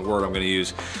 Vikingizing is a word I'm going to use.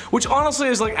 Which honestly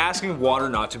is like asking water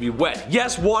not to be wet.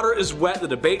 Yes, water is wet, the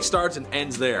debate starts and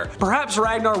ends there. Perhaps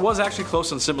Ragnar was actually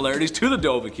close in similarities to the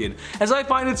Dovahkiin, as I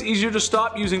find it's easier to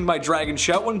stop using my dragon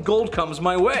shout when gold comes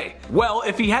my way. Well,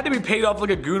 if he had to be paid off like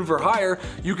a goon for hire,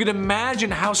 you can imagine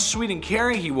how sweet and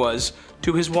caring he was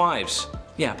to his wives.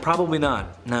 Yeah, probably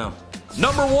not, no.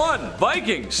 Number 1,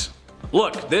 Vikings.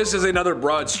 Look, this is another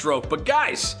broad stroke, but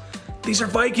guys, these are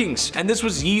Vikings, and this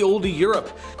was ye olde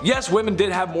Europe. Yes, women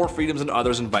did have more freedoms than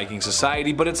others in Viking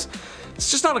society, but it's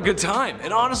just not a good time.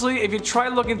 And honestly, if you try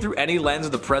looking through any lens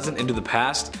of the present into the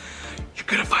past, you're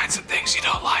gonna find some things you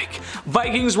don't like.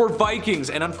 Vikings were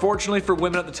Vikings, and unfortunately for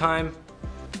women at the time,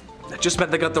 that just meant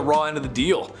they got the raw end of the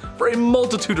deal, for a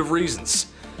multitude of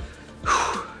reasons.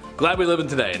 Whew. Glad we live in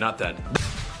today, not then.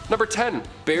 Number 10,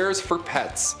 bears for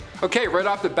pets. Okay, right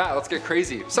off the bat, let's get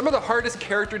crazy. Some of the hardest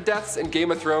character deaths in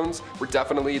Game of Thrones were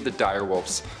definitely the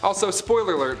direwolves. Also,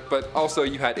 spoiler alert, but also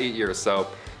you had 8 years, so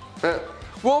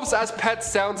Wolves as pets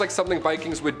sounds like something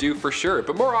Vikings would do for sure,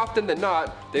 but more often than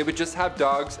not, they would just have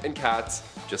dogs and cats,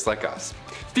 just like us.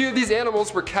 Few of these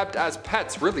animals were kept as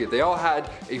pets, really. They all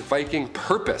had a Viking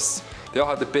purpose. They all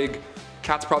had the big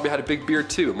cats probably had a big beard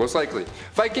too, most likely.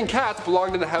 Viking cats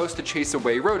belonged in the house to chase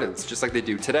away rodents, just like they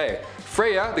do today.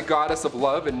 Freya, the goddess of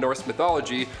love in Norse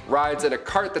mythology, rides in a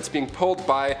cart that's being pulled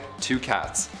by 2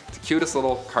 cats. It's the cutest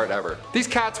little cart ever. These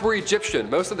cats were Egyptian.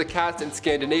 Most of the cats in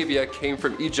Scandinavia came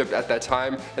from Egypt at that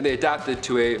time, and they adapted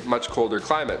to a much colder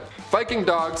climate. Viking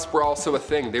dogs were also a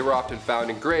thing. They were often found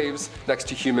in graves next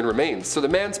to human remains, so the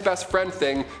man's best friend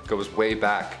thing goes way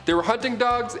back. They were hunting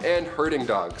dogs and herding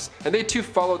dogs, and they too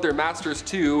followed their masters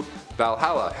to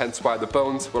Valhalla, hence why the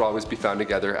bones would always be found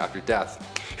together after death.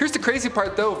 Here's the crazy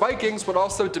part though, Vikings would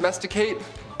also domesticate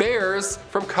bears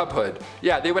from cubhood.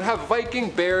 Yeah, they would have Viking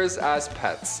bears as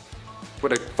pets.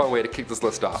 What a fun way to kick this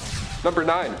list off. Number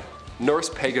 9. Norse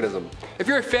paganism. If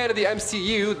you're a fan of the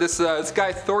MCU, this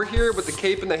guy Thor here with the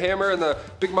cape and the hammer and the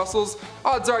big muscles,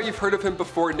 odds are you've heard of him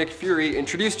before Nick Fury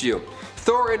introduced you.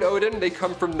 Thor and Odin, they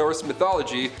come from Norse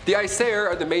mythology. The Aesir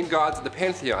are the main gods of the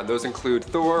pantheon. Those include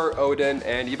Thor, Odin,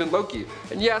 and even Loki.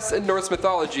 And yes, in Norse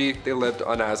mythology, they lived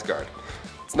on Asgard.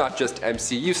 It's not just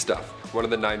MCU stuff, one of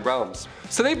the 9 realms.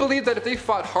 So they believed that if they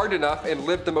fought hard enough and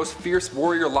lived the most fierce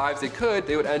warrior lives they could,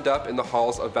 they would end up in the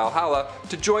halls of Valhalla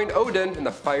to join Odin in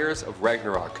the fires of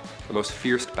Ragnarok, the most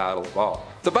fierce battle of all.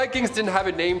 The Vikings didn't have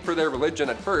a name for their religion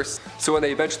at first, so when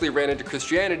they eventually ran into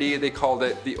Christianity, they called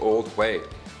it the Old Way,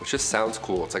 which just sounds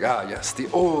cool. It's like, ah yes,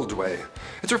 the old way.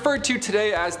 It's referred to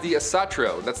today as the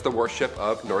Asatru, that's the worship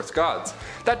of Norse gods.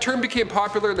 That term became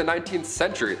popular in the 19th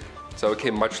century. So it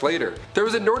came much later. There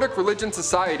was a Nordic religion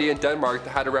society in Denmark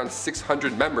that had around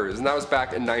 600 members, and that was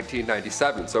back in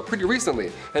 1997, so pretty recently,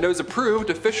 and it was approved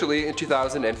officially in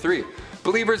 2003.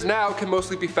 Believers now can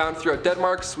mostly be found throughout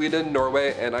Denmark, Sweden,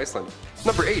 Norway, and Iceland.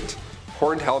 Number 8.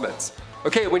 Horned helmets.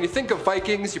 Okay, when you think of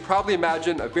Vikings, you probably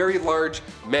imagine a very large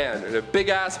man and a big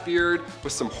ass beard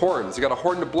with some horns. You got a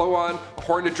horn to blow on, a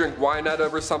horn to drink wine out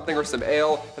of or something, or some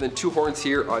ale, and then 2 horns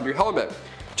here on your helmet.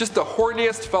 Just the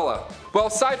horniest fella. Well,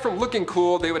 aside from looking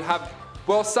cool, this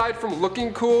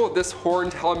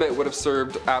horned helmet would have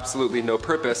served absolutely no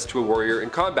purpose to a warrior in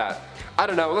combat. I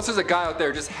don't know, unless there's a guy out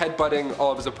there just headbutting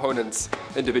all of his opponents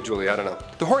individually, I don't know.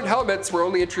 The horned helmets were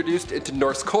only introduced into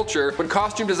Norse culture when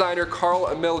costume designer Carl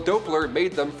Emil Doppler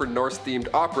made them for Norse-themed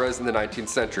operas in the 19th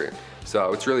century.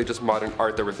 So it's really just modern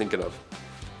art that we're thinking of.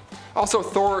 Also,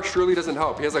 Thor surely doesn't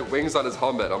help. He has like wings on his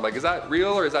helmet. I'm like, is that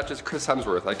real or is that just Chris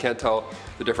Hemsworth? I can't tell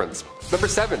the difference. Number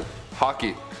 7,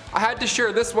 hockey. I had to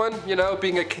share this one, you know,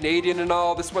 being a Canadian and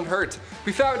all, this one hurt.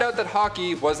 We found out that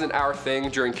hockey wasn't our thing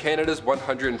during Canada's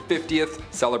 150th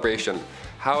celebration.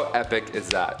 How epic is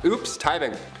that? Oops,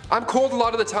 timing. I'm cold a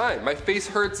lot of the time. My face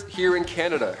hurts here in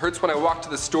Canada. It hurts when I walk to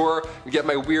the store and get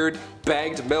my weird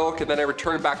bagged milk and then I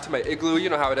return back to my igloo, you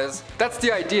know how it is. That's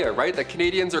the idea, right? That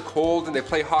Canadians are cold and they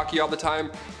play hockey all the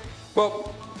time.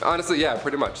 Well, honestly, yeah,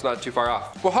 pretty much, not too far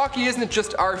off. Well, hockey isn't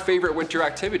just our favorite winter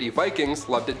activity. Vikings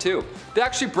loved it too. They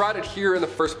actually brought it here in the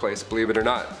first place, believe it or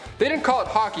not. They didn't call it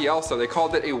hockey also, they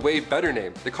called it a way better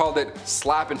name. They called it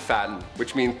slap and fatten,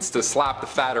 which means to slap the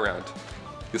fat around.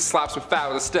 You slap some fat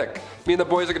with a stick. Me and the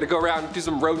boys are gonna go around and do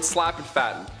some road slap and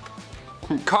fatten.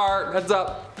 Car, heads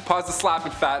up, pause the slap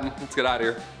and fatten, let's get out of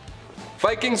here.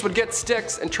 Vikings would get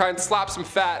sticks and try and slap some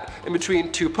fat in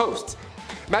between two posts.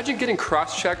 Imagine getting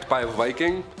cross-checked by a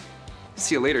Viking.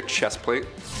 See you later, chest plate.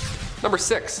 Number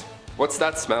 6, what's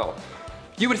that smell?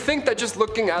 You would think that just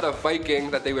looking at a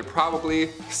Viking that they would probably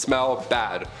smell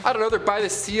bad. I don't know, they're by the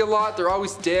sea a lot, they're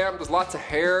always damp, there's lots of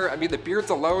hair. I mean, the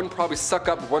beards alone probably suck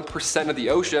up 1% of the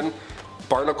ocean.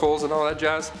 Barnacles and all that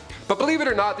jazz. But believe it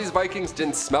or not, these Vikings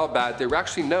didn't smell bad, they were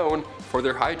actually known for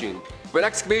their hygiene. When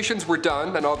excavations were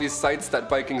done and all these sites that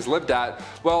Vikings lived at,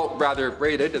 well, rather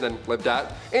raided and then lived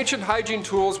at, ancient hygiene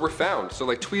tools were found. So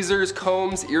like tweezers,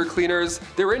 combs, ear cleaners,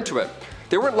 they were into it.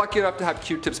 They weren't lucky enough to have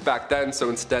Q-tips back then, so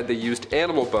instead they used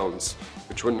animal bones,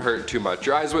 which wouldn't hurt too much.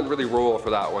 Your eyes wouldn't really roll for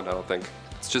that one, I don't think.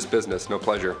 It's just business, no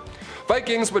pleasure.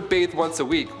 Vikings would bathe once a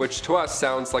week, which to us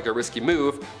sounds like a risky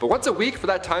move, but once a week for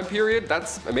that time period,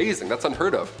 that's amazing, that's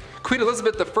unheard of. Queen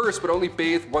Elizabeth I would only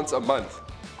bathe once a month.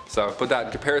 So put that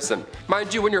in comparison.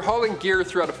 Mind you, when you're hauling gear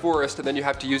throughout a forest and then you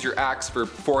have to use your axe for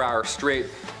 4 hours straight,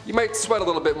 you might sweat a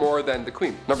little bit more than the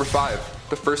Queen. Number 5,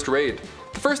 the first raid.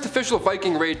 The first official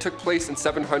Viking raid took place in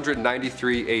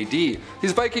 793 AD.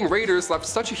 These Viking raiders left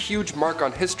such a huge mark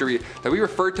on history that we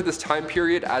refer to this time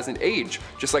period as an age.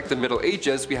 Just like the Middle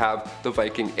Ages, we have the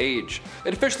Viking Age.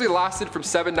 It officially lasted from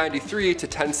 793 to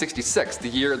 1066, the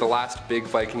year of the last big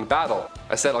Viking battle.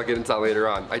 I said I'll get into that later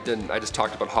on. I didn't, I just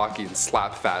talked about hockey and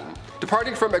slap fatten.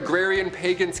 Departing from agrarian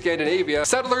pagan Scandinavia,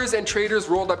 settlers and traders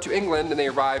rolled up to England and they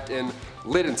arrived in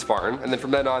Lindisfarne, and then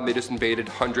from then on they just invaded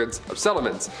hundreds of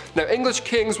settlements. Now English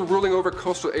kings were ruling over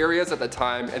coastal areas at the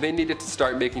time and they needed to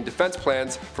start making defense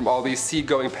plans from all these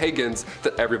sea-going pagans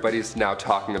that everybody's now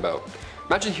talking about.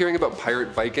 Imagine hearing about pirate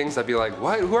Vikings, I'd be like,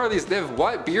 what? Who are these? They have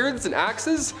what? Beards and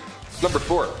axes? Number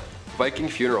 4, Viking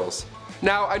funerals.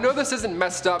 Now, I know this isn't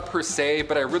messed up per se,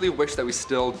 but I really wish that we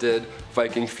still did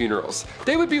Viking funerals.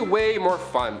 They would be way more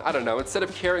fun. I don't know, instead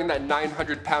of carrying that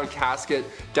 900-pound casket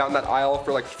down that aisle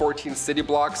for like 14 city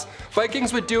blocks,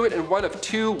 Vikings would do it in one of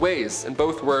 2 ways, and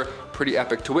both were pretty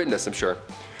epic to witness, I'm sure.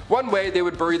 One way, they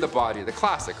would bury the body, the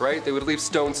classic, right? They would leave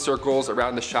stone circles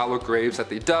around the shallow graves that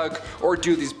they dug, or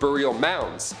do these burial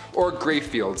mounds, or grave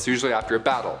fields, usually after a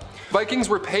battle. Vikings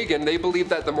were pagan, they believed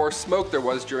that the more smoke there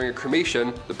was during a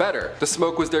cremation, the better. The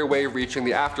smoke was their way of reaching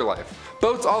the afterlife.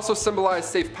 Boats also symbolized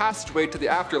safe passageway to the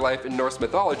afterlife in Norse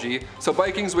mythology, so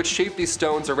Vikings would shape these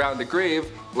stones around the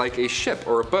grave like a ship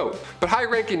or a boat. But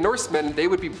high-ranking Norsemen, they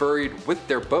would be buried with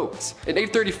their boats. In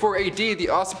 834 AD, the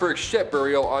Osberg ship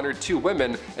burial honored 2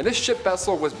 women, and this ship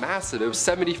vessel was massive. It was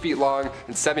 70 feet long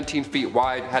and 17 feet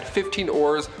wide, had 15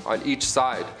 oars on each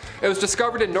side. It was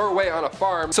discovered in Norway on a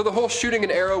farm, so the whole shooting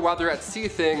an arrow while they're at sea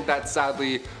thing, that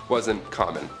sadly wasn't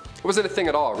common. It wasn't a thing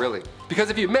at all, really. Because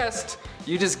if you missed,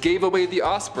 you just gave away the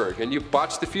Osberg and you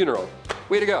botched the funeral.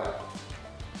 Way to go.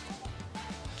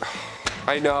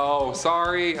 I know,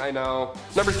 sorry, I know.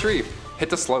 Number 3,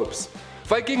 hit the slopes.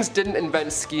 Vikings didn't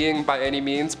invent skiing by any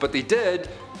means, but they did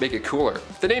make it cooler.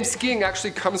 The name skiing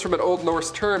actually comes from an Old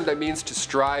Norse term that means to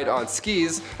stride on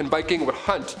skis, and Viking would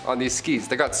hunt on these skis.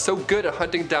 They got so good at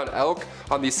hunting down elk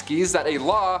on these skis that a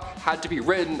law had to be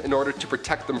written in order to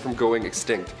protect them from going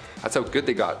extinct. That's how good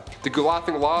they got. The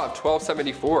Gulathing Law of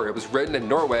 1274, it was written in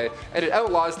Norway, and it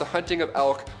outlaws the hunting of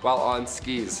elk while on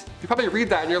skis. You probably read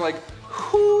that and you're like,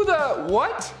 who the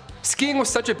what? Skiing was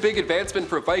such a big advancement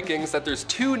for Vikings that there's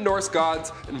 2 Norse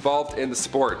gods involved in the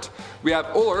sport. We have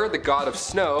Ullr, the god of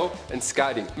snow, and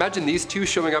Skadi. Imagine these 2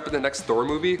 showing up in the next Thor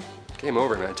movie. Game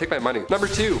over, man. Take my money. Number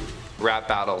 2, rap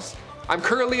battles. I'm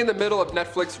currently in the middle of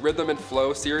Netflix Rhythm and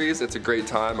Flow series. It's a great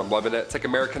time, I'm loving it. It's like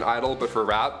American Idol, but for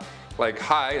rap. Like,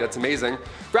 hi, that's amazing.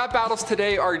 Rap battles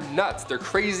today are nuts. They're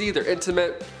crazy, they're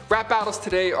intimate. Rap battles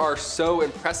today are so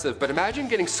impressive, but imagine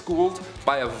getting schooled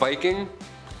by a Viking.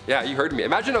 Yeah, you heard me.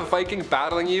 Imagine a Viking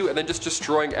battling you and then just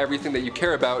destroying everything that you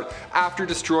care about after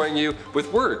destroying you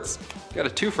with words. You got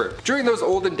a twofer. During those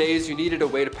olden days, you needed a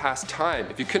way to pass time.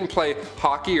 If you couldn't play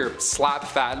hockey or slap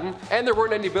fatten, and there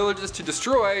weren't any villages to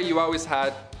destroy, you always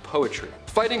had poetry.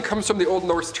 Fighting comes from the Old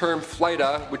Norse term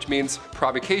fleita, which means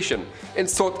provocation.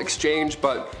 Insult exchange,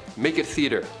 but make it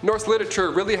theater. Norse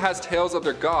literature really has tales of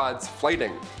their gods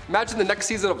fighting. Imagine the next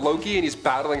season of Loki and he's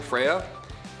battling Freya.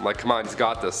 I'm like, come on, he's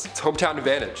got this. It's hometown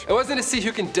advantage. It wasn't to see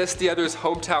who can diss the other's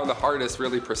hometown the hardest,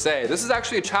 really, per se. This is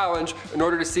actually a challenge in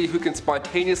order to see who can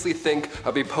spontaneously think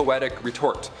of a poetic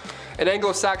retort. In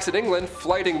Anglo-Saxon England,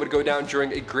 flighting would go down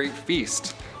during a great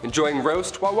feast, enjoying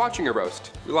roast while watching a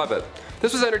roast. We love it.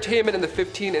 This was entertainment in the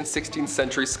 15th and 16th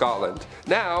century Scotland.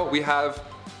 Now we have,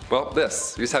 well,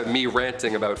 this. We just have me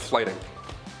ranting about flighting.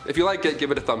 If you like it,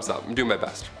 give it a thumbs up. I'm doing my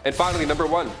best. And finally, number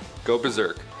 1, go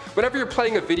berserk. Whenever you're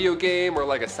playing a video game or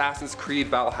like Assassin's Creed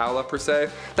Valhalla per se,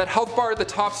 that health bar at the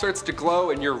top starts to glow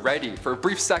and you're ready. For a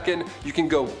brief second, you can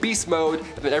go beast mode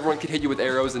and then everyone can hit you with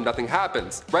arrows and nothing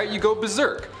happens, right? You go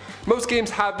berserk. Most games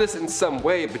have this in some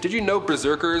way, but did you know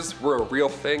berserkers were a real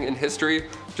thing in history?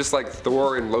 Just like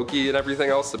Thor and Loki and everything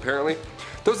else, apparently.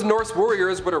 Those Norse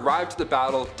warriors would arrive to the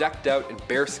battle decked out in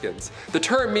bearskins. The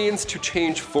term means to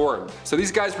change form, so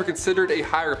these guys were considered a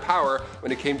higher power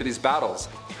when it came to these battles.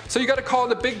 So you gotta call in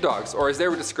the big dogs, or as they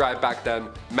were described back then,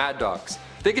 mad dogs.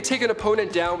 They could take an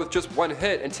opponent down with just one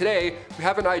hit, and today we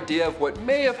have an idea of what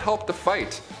may have helped the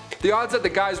fight. The odds that the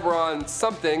guys were on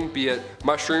something, be it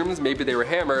mushrooms, maybe they were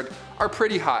hammered, are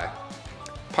pretty high.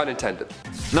 Pun intended.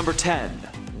 Number 10.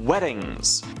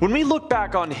 Weddings. When we look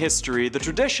back on history, the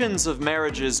traditions of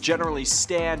marriages generally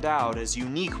stand out as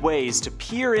unique ways to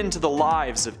peer into the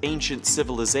lives of ancient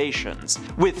civilizations.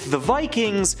 With the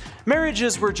Vikings,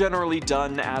 marriages were generally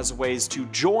done as ways to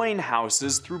join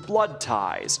houses through blood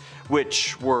ties,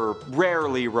 which were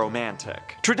rarely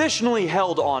romantic. Traditionally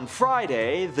held on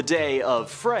Friday, the day of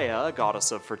Freya,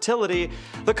 goddess of fertility,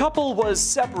 the couple was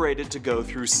separated to go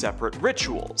through separate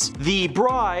rituals. The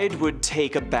bride would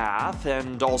take a bath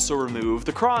and also remove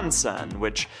the kronsen,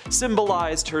 which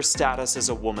symbolized her status as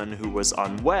a woman who was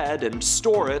unwed, and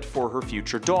store it for her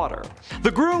future daughter.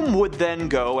 The groom would then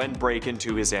go and break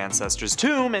into his ancestor's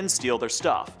tomb and steal their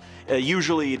stuff,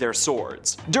 usually their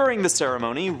swords. During the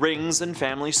ceremony, rings and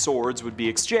family swords would be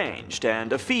exchanged,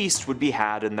 and a feast would be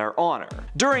had in their honor.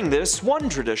 During this, one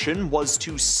tradition was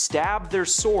to stab their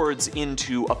swords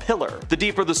into a pillar. The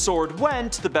deeper the sword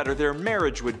went, the better their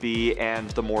marriage would be and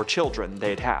the more children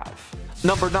they'd have.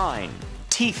 Number 9.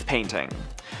 Teeth painting.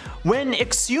 When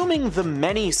exhuming the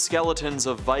many skeletons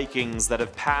of Vikings that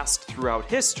have passed throughout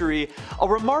history, a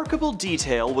remarkable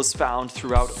detail was found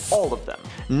throughout all of them.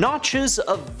 Notches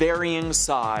of varying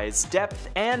size, depth,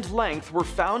 and length were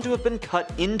found to have been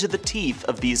cut into the teeth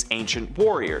of these ancient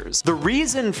warriors. The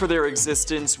reason for their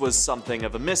existence was something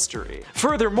of a mystery.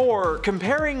 Furthermore,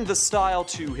 comparing the style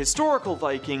to historical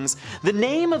Vikings, the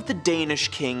name of the Danish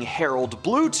king Harald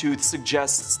Bluetooth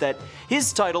suggests that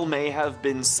his title may have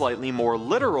been slightly more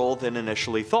literal than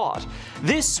initially thought.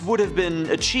 This would have been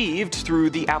achieved through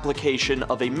the application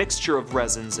of a mixture of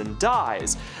resins and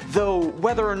dyes, though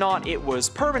whether or not it was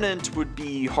permanent would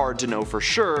be hard to know for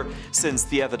sure, since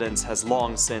the evidence has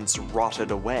long since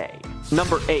rotted away.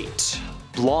 Number 8.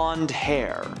 Blonde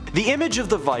hair. The image of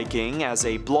the Viking as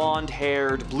a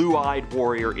blonde-haired, blue-eyed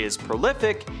warrior is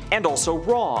prolific and also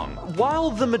wrong.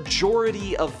 While the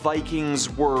majority of Vikings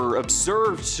were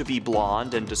observed to be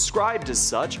blonde and described as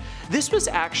such, this was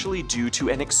actually due to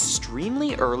an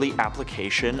extremely early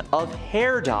application of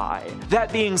hair dye.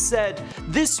 That being said,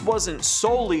 this wasn't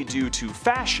solely due to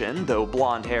fashion, though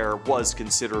blonde hair was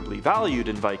considerably valued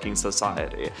in Viking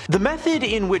society. The method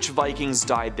in which Vikings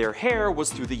dyed their hair was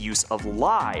through the use of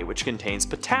lye, which contains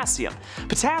potassium.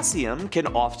 Potassium can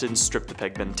often strip the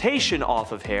pigmentation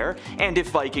off of hair, and if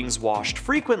Vikings washed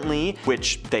frequently,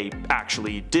 which they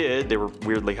actually did, they were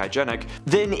weirdly hygienic,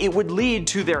 then it would lead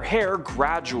to their hair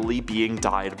gradually being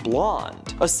dyed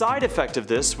blonde. A side effect of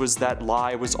this was that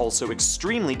lye was also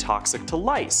extremely toxic to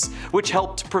lice, which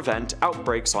helped prevent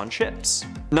outbreaks on ships.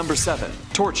 Number 7.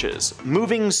 Torches.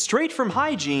 Moving straight from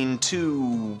hygiene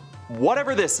to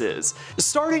whatever this is.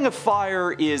 Starting a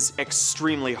fire is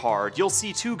extremely hard. You'll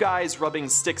see two guys rubbing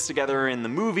sticks together in the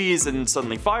movies and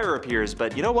suddenly fire appears,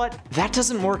 but you know what? That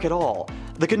doesn't work at all.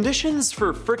 The conditions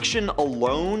for friction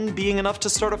alone being enough to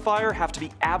start a fire have to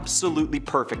be absolutely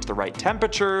perfect. The right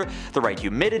temperature, the right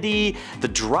humidity, the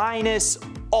dryness,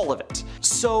 all of it.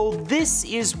 So this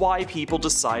is why people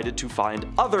decided to find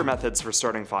other methods for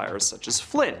starting fires, such as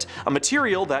flint, a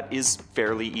material that is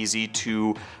fairly easy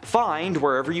to find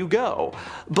wherever you go.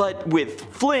 But with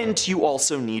flint, you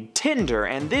also need tinder,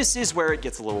 and this is where it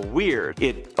gets a little weird.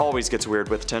 It always gets weird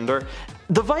with tinder.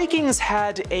 The Vikings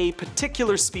had a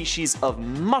particular species of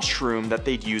mushroom that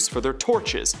they'd use for their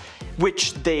torches,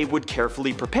 which they would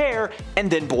carefully prepare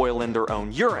and then boil in their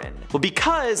own urine. Well,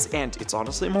 because, and it's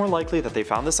honestly more likely that they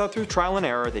found this out through trial and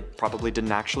error, they probably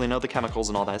didn't actually know the chemicals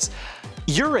and all this,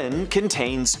 urine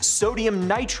contains sodium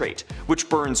nitrate, which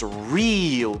burns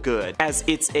real good, as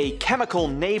it's a chemical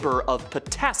neighbor of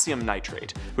potassium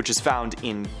nitrate, which is found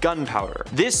in gunpowder.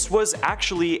 This was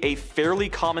actually a fairly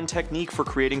common technique for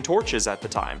creating torches at the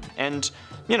time, and,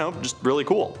 you know, just really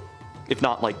cool. If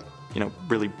not, like, you know,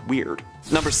 really weird.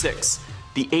 Number 6.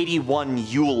 The 81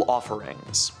 Yule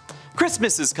offerings.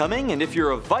 Christmas is coming, and if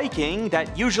you're a Viking,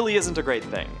 that usually isn't a great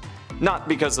thing. Not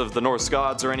because of the Norse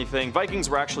gods or anything, Vikings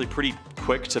were actually pretty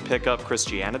quick to pick up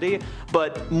Christianity,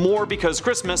 but more because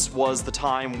Christmas was the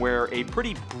time where a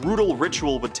pretty brutal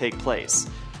ritual would take place.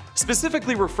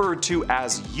 Specifically referred to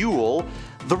as Yule,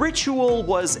 the ritual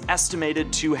was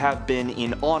estimated to have been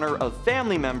in honor of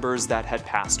family members that had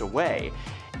passed away,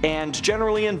 and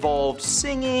generally involved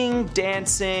singing,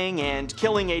 dancing, and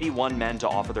killing 81 men to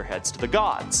offer their heads to the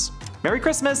gods. Merry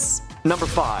Christmas! Number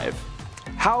 5.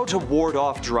 How to ward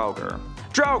off Draugr.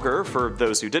 Draugr, for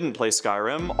those who didn't play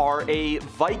Skyrim, are a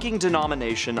Viking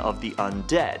denomination of the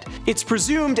undead. It's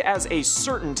presumed as a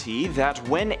certainty that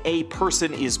when a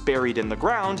person is buried in the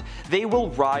ground, they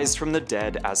will rise from the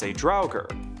dead as a Draugr.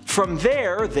 From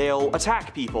there, they'll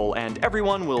attack people, and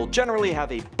everyone will generally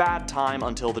have a bad time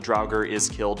until the Draugr is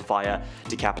killed via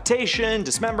decapitation,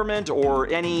 dismemberment, or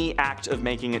any act of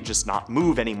making it just not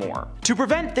move anymore. To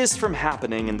prevent this from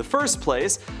happening in the first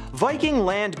place, Viking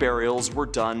land burials were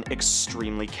done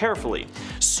extremely carefully.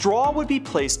 Straw would be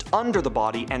placed under the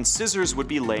body and scissors would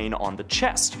be laying on the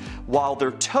chest, while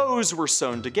their toes were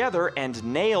sewn together and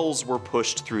nails were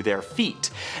pushed through their feet.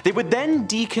 They would then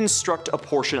deconstruct a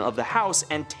portion of the house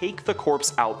and take the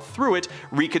corpse out through it,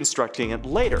 reconstructing it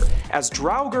later, as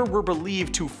Draugr were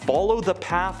believed to follow the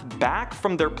path back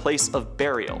from their place of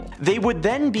burial. They would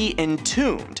then be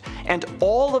entombed, and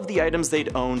all of the items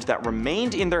they'd owned that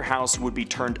remained in their house would be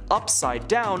turned upside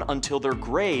down until their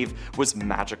grave was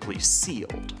magically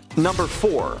sealed. Number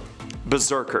 4.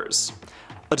 Berserkers.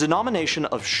 A denomination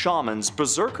of shamans,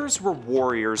 berserkers were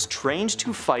warriors trained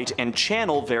to fight and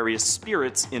channel various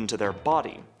spirits into their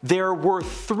body. There were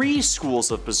 3 schools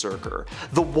of berserker: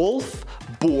 the wolf,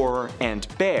 boar, and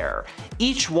bear,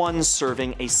 each one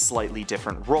serving a slightly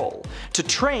different role. To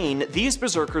train, these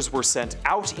berserkers were sent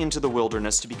out into the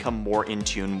wilderness to become more in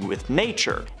tune with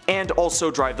nature, and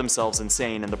also drive themselves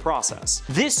insane in the process.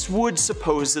 This would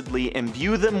supposedly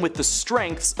imbue them with the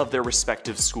strengths of their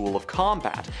respective school of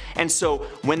combat, and so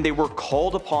when they were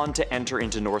called upon to enter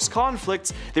into Norse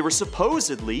conflicts, they were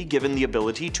supposedly given the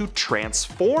ability to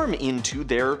transform into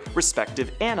their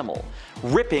respective animal,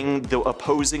 ripping the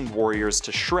opposing warriors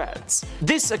to shreds.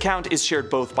 This account is shared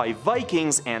both by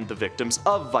Vikings and the victims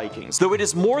of Vikings, though it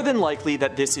is more than likely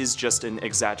that this is just an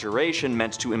exaggeration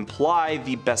meant to imply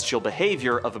the bestial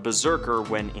behavior of a berserker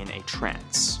when in a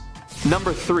trance.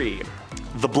 Number 3.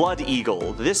 The Blood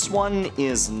Eagle. This one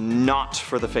is not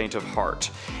for the faint of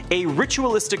heart. A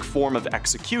ritualistic form of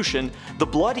execution, the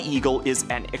Blood Eagle is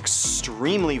an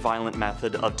extremely violent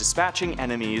method of dispatching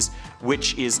enemies,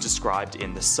 which is described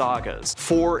in the sagas.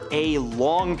 For a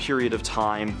long period of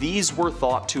time, these were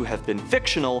thought to have been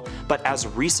fictional, but as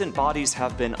recent bodies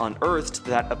have been unearthed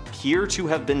that appear to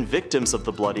have been victims of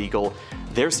the Blood Eagle,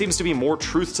 there seems to be more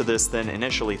truth to this than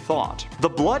initially thought. The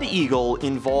Blood Eagle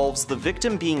involves the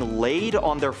victim being laid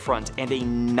on their front and a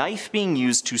knife being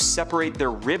used to separate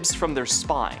their ribs from their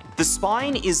spine. The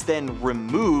spine is then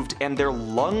removed and their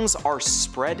lungs are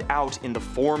spread out in the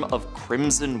form of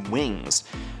crimson wings,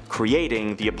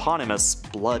 creating the eponymous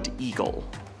Blood Eagle.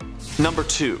 Number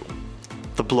 2.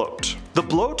 The Bloat. The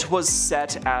Bloat was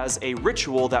set as a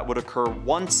ritual that would occur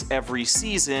once every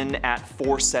season at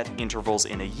 4 set intervals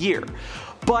in a year.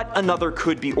 but another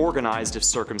could be organized if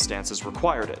circumstances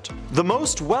required it. The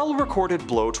most well-recorded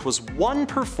bloat was one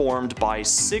performed by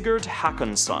Sigurd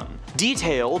Håkonsson.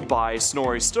 Detailed by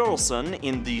Snorri Sturluson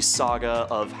in the saga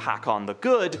of Håkon the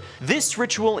Good, this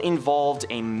ritual involved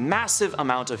a massive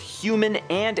amount of human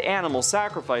and animal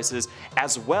sacrifices,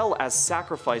 as well as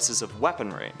sacrifices of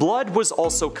weaponry. Blood was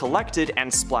also collected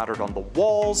and splattered on the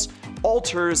walls,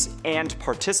 altars, and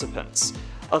participants.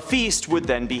 A feast would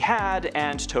then be had,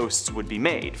 and toasts would be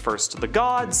made, first to the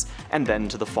gods, and then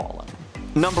to the fallen.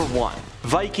 Number 1.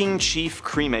 Viking chief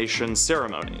cremation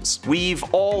ceremonies. We've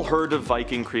all heard of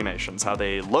Viking cremations, how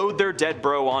they load their dead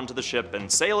bro onto the ship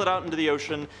and sail it out into the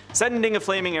ocean, sending a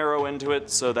flaming arrow into it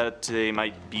so that they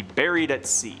might be buried at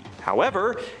sea.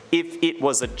 However, if it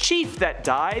was a chief that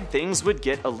died, things would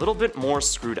get a little bit more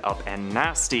screwed up and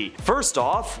nasty. First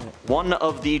off, one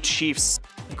of the chief's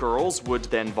girls would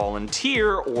then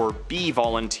volunteer or be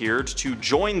volunteered to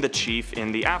join the chief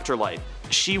in the afterlife.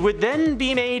 She would then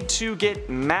be made to get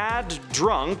mad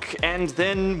drunk and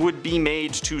then would be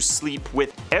made to sleep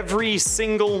with every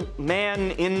single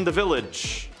man in the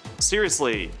village.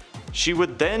 Seriously. She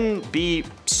would then be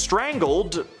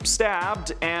strangled,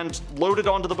 stabbed, and loaded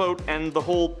onto the boat, and the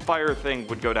whole fire thing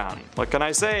would go down. What can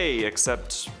I say,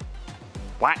 except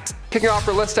what? Kicking off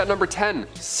our list at number 10,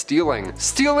 stealing.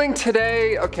 Stealing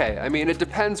today, okay, I mean, it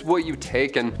depends what you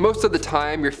take, and most of the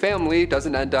time, your family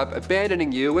doesn't end up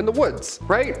abandoning you in the woods,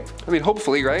 right? I mean,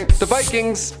 hopefully, right? The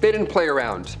Vikings, they didn't play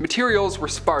around. Materials were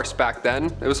sparse back then.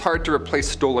 It was hard to replace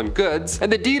stolen goods,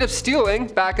 and the deed of stealing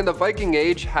back in the Viking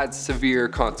age had severe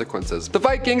consequences. The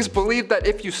Vikings believed that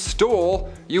if you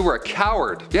stole, you were a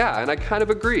coward. Yeah, and I kind of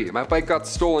agree. My bike got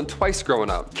stolen twice growing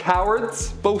up.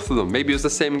 Cowards? Both of them. Maybe it was the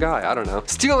same guy, I don't know.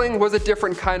 Stealing was a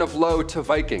different kind of low to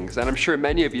Vikings, and I'm sure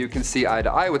many of you can see eye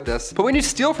to eye with this. But when you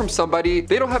steal from somebody,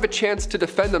 they don't have a chance to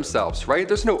defend themselves, right?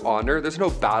 There's no honor, there's no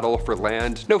battle for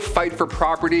land, no fight for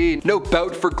property, no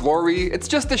bout for glory. It's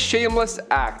just a shameless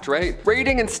act, right?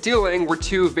 Raiding and stealing were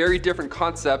two very different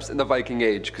concepts in the Viking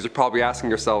age, because you're probably asking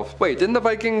yourself, wait, didn't the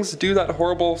Vikings do that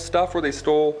horrible stuff where they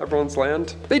stole everyone's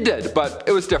land? They did, but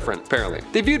it was different, apparently.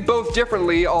 They viewed both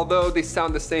differently, although they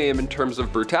sound the same in terms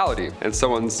of brutality, and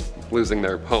someone's losing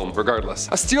their home regardless.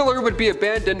 A stealer would be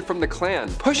abandoned from the clan,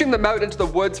 pushing them out into the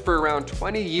woods for around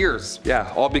 20 years.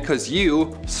 Yeah, all because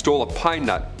you stole a pine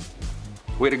nut.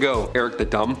 Way to go, Eric the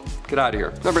Dumb. Get out of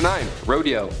here. Number 9,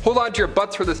 rodeo. Hold on to your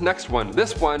butts for this next one.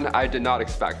 This one I did not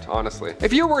expect, honestly.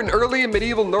 If you were an early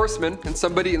medieval Norseman and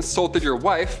somebody insulted your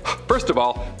wife, first of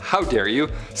all, how dare you?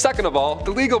 Second of all,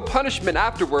 the legal punishment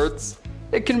afterwards,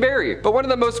 it can vary, but one of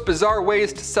the most bizarre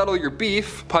ways to settle your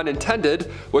beef, pun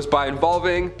intended, was by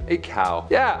involving a cow.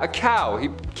 Yeah, a cow. He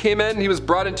came in, he was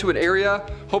brought into an area,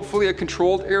 hopefully a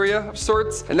controlled area of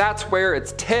sorts, and that's where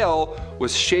its tail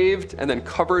was shaved and then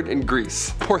covered in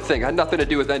grease. Poor thing, had nothing to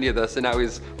do with any of this, and now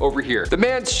he's over here. The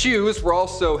man's shoes were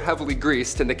also heavily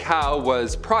greased, and the cow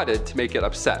was prodded to make it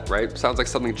upset, right? Sounds like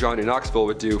something Johnny Knoxville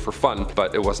would do for fun,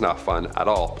 but it was not fun at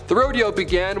all. The rodeo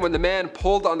began when the man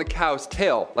pulled on the cow's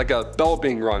tail, like a bell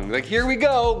being rung. Like, here we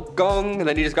go, gong, and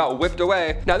then he just got whipped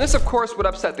away. Now this of course would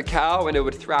upset the cow, and it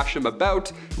would thrash him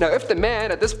about. Now if the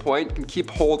man at this point can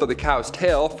keep hold of the cow's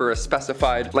tail for a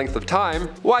specified length of time,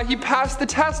 why, he passed the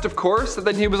test, of course, and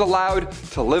then he was allowed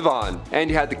to live on, and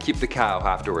he had to keep the cow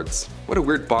afterwards. What a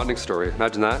weird bonding story,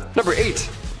 imagine that. Number 8.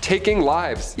 Taking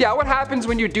lives. Yeah, what happens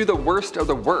when you do the worst of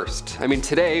the worst? I mean,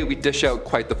 today we dish out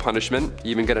quite the punishment. You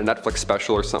even get a Netflix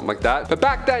special or something like that. But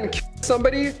back then,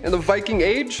 somebody in the Viking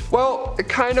age, well, it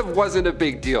kind of wasn't a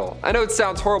big deal. I know it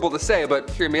sounds horrible to say, but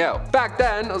hear me out. Back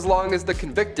then, as long as the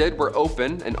convicted were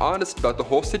open and honest about the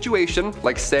whole situation,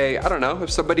 like say, I don't know, if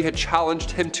somebody had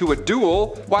challenged him to a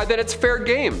duel, why then it's fair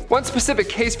game. One specific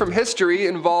case from history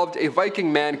involved a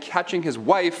Viking man catching his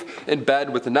wife in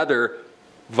bed with another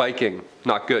Viking.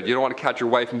 Not good. You don't want to catch your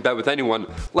wife in bed with anyone,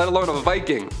 let alone a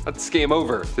Viking. That's game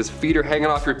over. His feet are hanging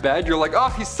off your bed. You're like, oh,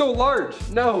 he's so large.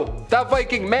 No. That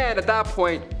Viking man at that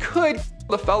point could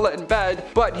the fella in bed,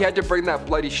 but he had to bring that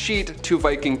bloody sheet to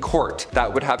Viking court.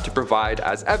 That would have to provide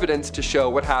as evidence to show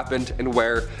what happened and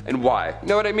where and why. You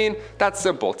know what I mean? That's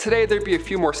simple. Today there'd be a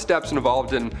few more steps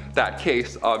involved in that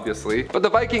case, obviously. But the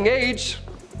Viking age,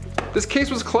 this case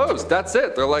was closed. That's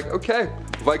it. They're like, okay,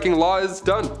 Viking law is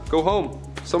done. Go home.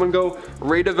 Someone go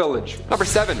raid a village. Number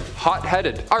 7,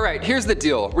 hot-headed. All right, here's the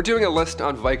deal. We're doing a list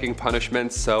on Viking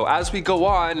punishments, so as we go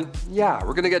on, yeah,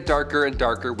 we're gonna get darker and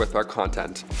darker with our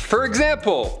content. For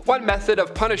example, one method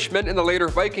of punishment in the later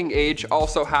Viking Age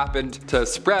also happened to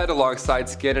spread alongside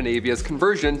Scandinavia's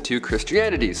conversion to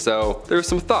Christianity, so there's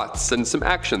some thoughts and some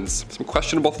actions, some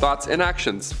questionable thoughts and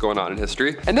actions going on in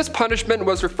history. And this punishment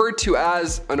was referred to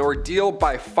as an ordeal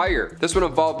by fire. This would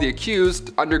involve the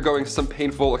accused undergoing some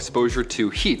painful exposure to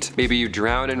heat. Maybe you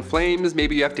drown in flames,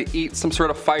 maybe you have to eat some sort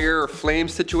of fire or flame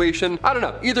situation. I don't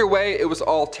know. Either way, it was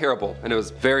all terrible and it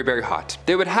was very, very hot.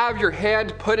 They would have your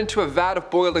hand put into a vat of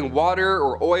boiling water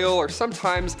or oil, or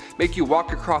sometimes make you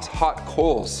walk across hot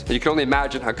coals. And you can only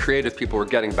imagine how creative people were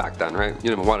getting back then, right? You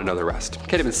don't even want to know the rest.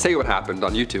 Can't even say what happened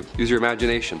on YouTube. Use your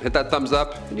imagination. Hit that thumbs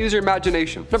up and use your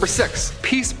imagination. Number 6,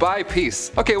 piece by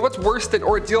piece. Okay, what's worse than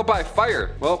ordeal by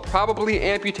fire? Well, probably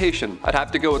amputation. I'd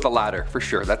have to go with the latter for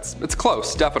sure. It's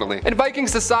close, definitely. In Viking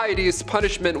societies,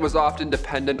 punishment was often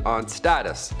dependent on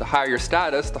status. The higher your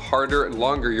status, the harder and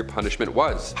longer your punishment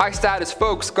was. High status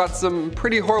folks got some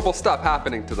pretty horrible stuff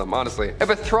happening to them, honestly. If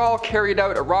a thrall carried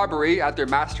out a robbery at their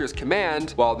master's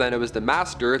command, well then it was the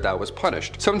master that was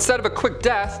punished. So instead of a quick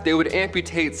death, they would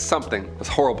amputate something. That's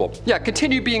horrible. Yeah,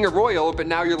 continue being a royal, but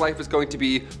now your life is going to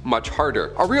be much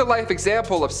harder. A real life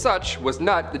example of such was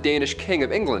Nut, the Danish king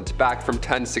of England, back from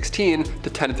 1016 to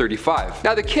 1035.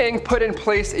 Now the king put in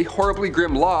place a horribly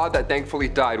grim law that thankfully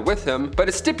died with him, but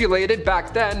it stipulated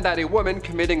back then that a woman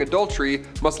committing adultery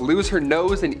must lose her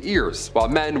nose and ears, while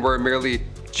men were merely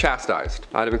chastised.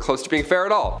 Not even close to being fair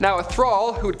at all. Now a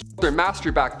thrall who had killed their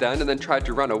master back then and then tried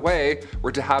to run away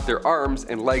were to have their arms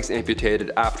and legs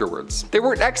amputated afterwards. They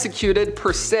weren't executed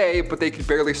per se, but they could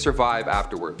barely survive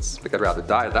afterwards. I think I'd rather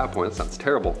die at that point. That sounds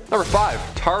terrible. Number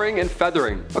 5, tarring and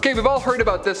feathering. Okay, we've all heard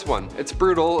about this one. It's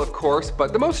brutal, of course,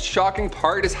 but the most shocking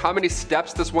part is how many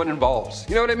steps this one involves.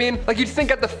 You know what I mean? Like, you'd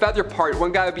think at the feather part,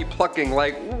 one guy would be plucking,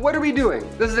 like, what are we doing?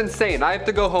 This is insane. I have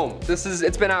to go home.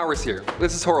 It's been hours here.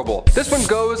 This is horrible. This one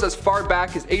goes as far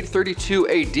back as 832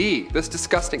 AD. This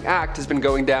disgusting act has been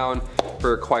going down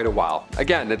for quite a while.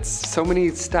 Again, it's so many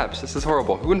steps. This is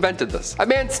horrible. Who invented this? A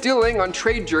man stealing on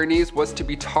trade journeys was to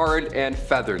be tarred and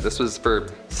feathered. This was for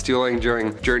stealing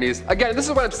during journeys. Again, this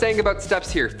is what I'm saying about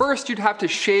steps here. First, you'd have to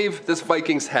shave this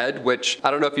Viking's head, which I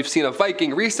don't know if you've seen a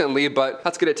Viking recently, but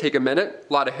that's gonna take a minute.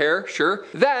 A lot of hair, sure.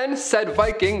 Then said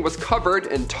Viking was covered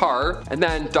in tar and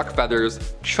then duck feathers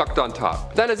chucked on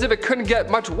top. Then, as if it couldn't get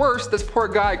much worse, this poor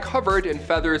guy covered in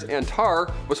feathers and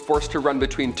tar was forced to run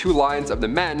between two lines of the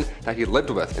men that he lived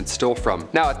with and stole from.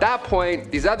 Now at that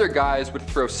point, these other guys would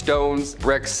throw stones,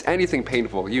 bricks, anything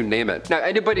painful, you name it. Now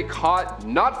anybody caught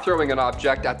not throwing an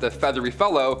object at the feathery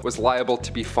fellow was liable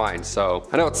to be fined. So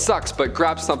I know it sucks, but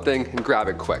grab something and grab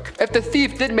it quick. If the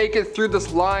thief did make it through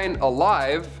this line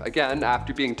alive, again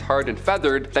after being tarred and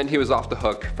feathered, then he was off the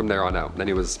hook from there on out. Then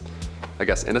he was, I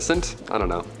guess, innocent? I don't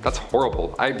know. That's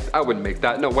horrible. I wouldn't make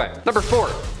that, no way. Number 4,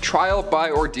 trial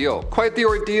by ordeal. Quite the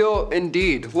ordeal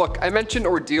indeed. Look, I mentioned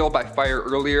ordeal by fire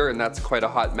earlier and that's quite a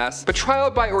hot mess, but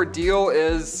trial by ordeal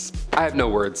is, I have no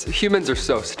words. Humans are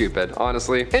so stupid,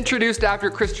 honestly. Introduced after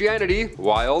Christianity,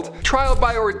 wild. Trial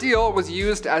by ordeal was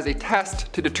used as a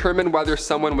test to determine whether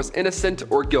someone was innocent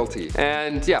or guilty.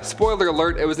 And yeah, spoiler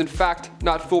alert, it was in fact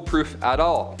not foolproof at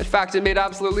all. In fact, it made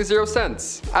absolutely zero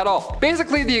sense at all.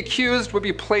 Basically, the accused would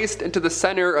be placed into the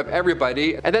center of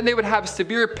everybody, and then they would have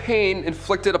severe pain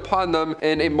inflicted upon them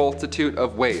in a multitude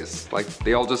of ways. Like,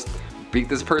 they all just beat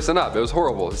this person up. It was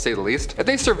horrible, to say the least. If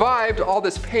they survived all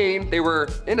this pain, they were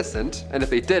innocent, and if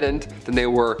they didn't, then they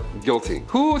were guilty.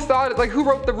 Who thought, like, who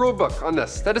wrote the rule book on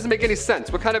this? That doesn't make any sense.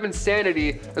 What kind of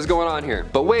insanity is going on here?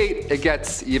 But wait, it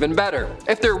gets even better.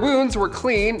 If their wounds were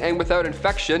clean and without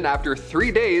infection after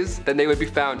 3 days, then they would be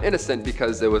found innocent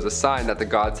because it was a sign that the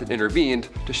gods had intervened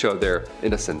to show their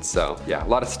innocence. So yeah, a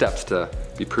lot of steps to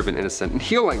be proven innocent. And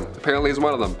healing apparently is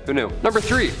one of them. Who knew? Number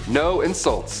 3, no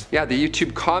insults. Yeah, the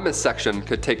YouTube comments section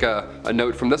could take a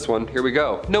note from this one. Here we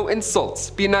go. No insults.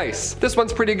 Be nice. This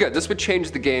one's pretty good. This would change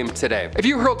the game today. If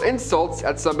you hurled insults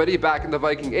at somebody back in the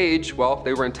Viking Age, well,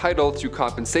 they were entitled to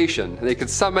compensation. And they could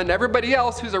summon everybody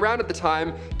else who's around at the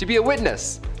time to be a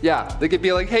witness. Yeah, they could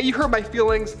be like, hey, you hurt my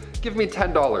feelings, give me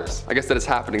 $10. I guess that is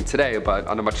happening today, but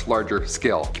on a much larger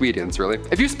scale. Comedians, really.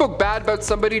 If you spoke bad about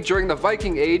somebody during the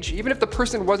Viking Age, even if the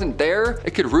person wasn't there,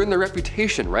 it could ruin their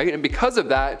reputation, right? And because of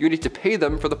that, you need to pay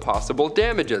them for the possible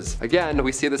damages. Again,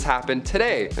 we see this happen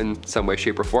today in some way,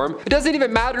 shape, or form. It doesn't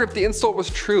even matter if the insult was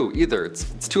true either.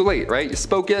 It's too late, right? You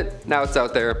spoke it, now it's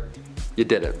out there. you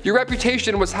did it. Your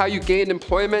reputation was how you gained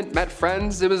employment, met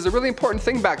friends. It was a really important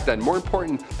thing back then, more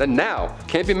important than now.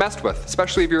 Can't be messed with,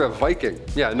 especially if you're a Viking.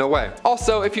 Yeah, no way.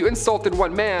 Also, if you insulted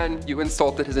one man, you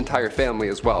insulted his entire family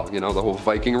as well. You know, the whole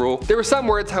Viking rule. There were some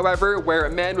words, however, where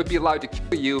a man would be allowed to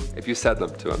kill you if you said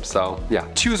them to him. So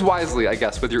yeah, choose wisely, I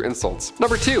guess, with your insults.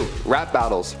 Number 2, rap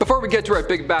battles. Before we get to our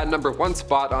big bad number 1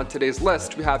 spot on today's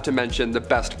list, we have to mention the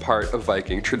best part of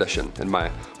Viking tradition, in my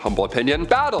humble opinion.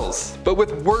 Battles, but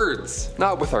with words,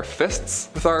 not with our fists,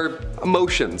 with our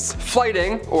emotions.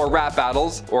 Fighting, or rap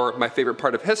battles, or my favorite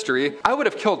part of history, I would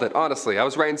have killed it, honestly. I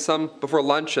was writing some before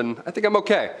lunch and I think I'm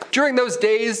okay. During those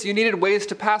days, you needed ways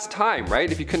to pass time,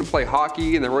 right? If you couldn't play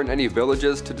hockey and there weren't any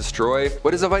villages to destroy,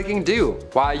 what does a Viking do?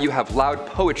 Why, you have loud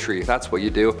poetry, that's what you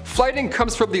do. Fighting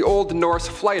comes from the Old Norse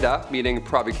flyta, meaning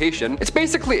provocation. It's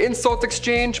basically insult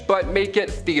exchange, but make it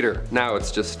theater. Now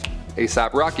it's just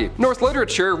ASAP Rocky. Norse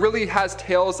literature really has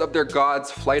tales of their gods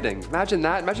fighting. Imagine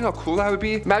that. Imagine how cool that would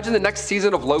be. Imagine the next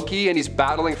season of Loki and he's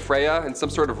battling Freya in some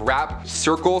sort of rap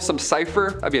circle, some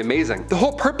cipher. That'd be amazing. The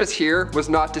whole purpose here was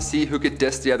not to see who could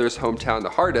diss the other's hometown the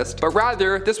hardest, but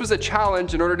rather this was a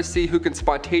challenge in order to see who can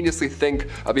spontaneously think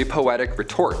of a poetic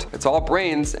retort. It's all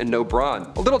brains and no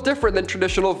brawn. A little different than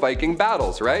traditional Viking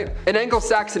battles, right? In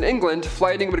Anglo-Saxon England,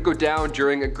 fighting would go down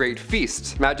during a great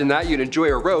feast. Imagine that, you'd enjoy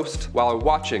a roast while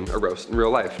watching a roast in real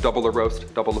life. Double the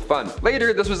roast, double the fun.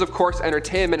 Later, this was of course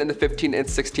entertainment in the 15th and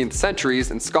 16th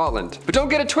centuries in Scotland. But don't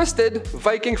get it twisted,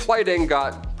 Viking fighting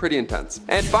got pretty intense.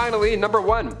 And finally, number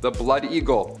 1, the blood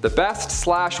eagle. The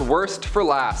best/worst for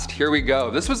last. Here we go.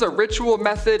 This was a ritual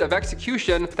method of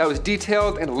execution that was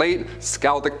detailed in late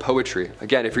skaldic poetry.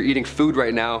 Again, if you're eating food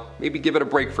right now, maybe give it a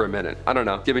break for a minute. I don't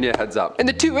know, giving you a heads up. In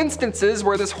the 2 instances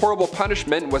where this horrible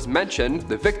punishment was mentioned,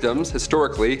 the victims,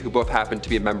 historically, who both happened to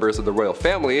be members of the royal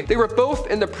family, they were both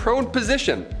in the prone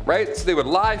position, right? So they would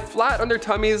lie flat on their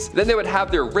tummies, then they would have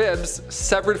their ribs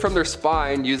severed from their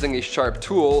spine using a sharp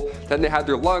tool, then they had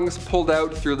their lungs pulled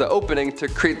out through the opening to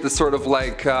create this sort of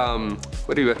like,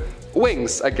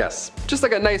 wings, I guess. Just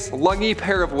like a nice lungy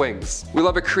pair of wings. We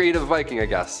love a creative Viking, I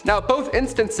guess. Now, both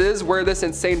instances where this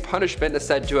insane punishment is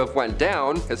said to have went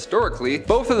down, historically,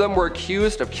 both of them were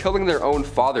accused of killing their own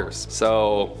fathers.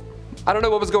 So I don't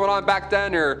know what was going on back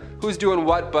then or who's doing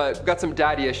what, but we've got some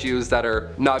daddy issues that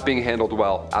are not being handled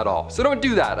well at all. So don't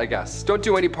do that, I guess. Don't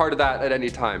do any part of that at any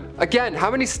time. Again, how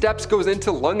many steps goes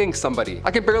into lunging somebody?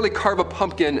 I can barely carve a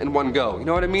pumpkin in one go. You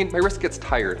know what I mean? My wrist gets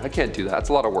tired. I can't do that. It's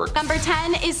a lot of work. Number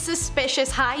 10 is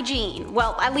suspicious hygiene.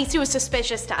 Well, at least it was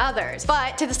suspicious to others.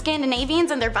 But to the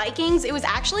Scandinavians and their Vikings, it was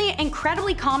actually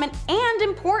incredibly common and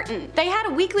important. They had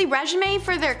a weekly regimen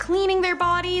for their cleaning their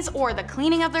bodies or the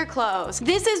cleaning of their clothes.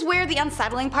 This is where the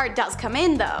unsettling part does come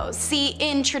in though. See,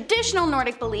 in traditional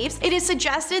Nordic beliefs, it is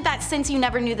suggested that since you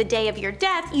never knew the day of your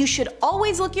death, you should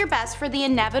always look your best for the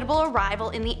inevitable arrival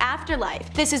in the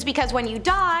afterlife. This is because when you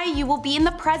die, you will be in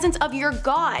the presence of your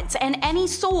gods and any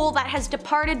soul that has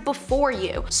departed before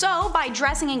you. So by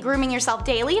dressing and grooming yourself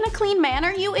daily in a clean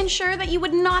manner, you ensure that you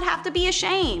would not have to be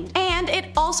ashamed. And it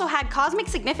also had cosmic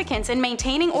significance in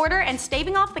maintaining order and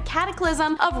staving off the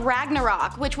cataclysm of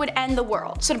Ragnarok, which would end the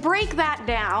world. So to break that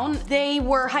down, they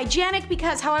were hygienic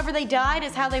because however they died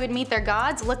is how they would meet their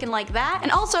gods, looking like that,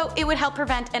 and also it would help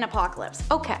prevent an apocalypse.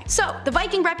 Okay, so the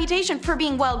Viking reputation for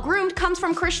being well groomed comes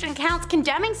from Christian accounts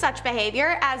condemning such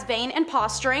behavior as vain and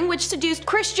posturing, which seduced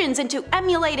Christians into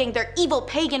emulating their evil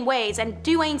pagan ways, and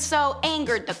doing so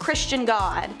angered the Christian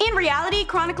god. In reality,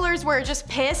 chroniclers were just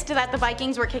pissed that the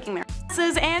Vikings were kicking their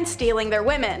asses and stealing their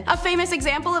women. A famous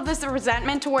example of this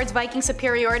resentment towards Viking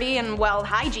superiority and, well,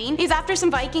 hygiene is after some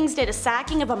Vikings did a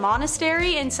sacking of a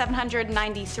monastery in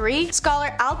 793,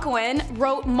 scholar Alcuin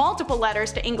wrote multiple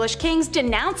letters to English kings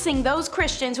denouncing those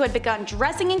Christians who had begun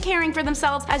dressing and caring for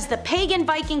themselves as the pagan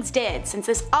Vikings did, since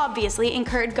this obviously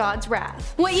incurred God's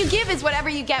wrath. What you give is whatever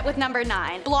you get with number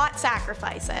 9, blot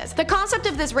sacrifices. The concept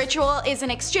of this ritual is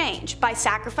an exchange. By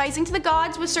sacrificing to the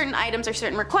gods with certain items or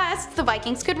certain requests, the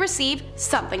Vikings could receive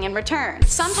something in return.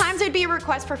 Sometimes it would be a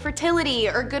request for fertility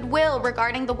or goodwill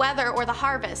regarding the weather or the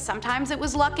harvest. Sometimes it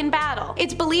was luck in battle.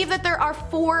 It's believed that there are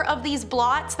 4 of these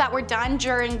blots that were done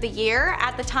during the year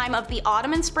at the time of the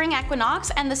autumn and spring equinox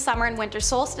and the summer and winter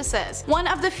solstices. One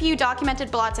of the few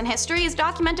documented blots in history is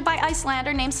documented by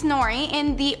Icelander named Snorri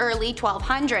in the early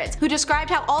 1200s, who described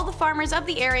how all the farmers of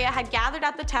the area had gathered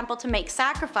at the temple to make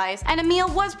sacrifice, and a meal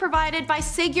was provided by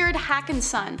Sigurd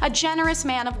Håkonsson, a generous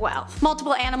man of wealth.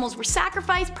 Multiple animals were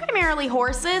sacrificed primarily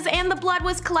horses, and the blood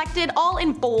was collected all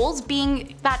in bowls,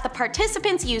 being that the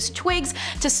participants used twigs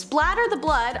to splatter the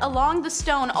blood along the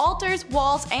stone altars,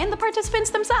 walls, and the participants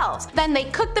themselves. Then they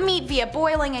cooked the meat via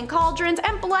boiling in cauldrons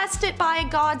and blessed it by a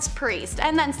god's priest,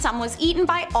 and then some was eaten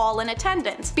by all in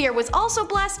attendance. Beer was also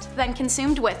blessed, then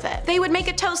consumed with it. They would make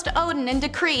a toast to Odin and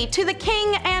decree to the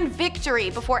king and victory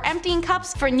before emptying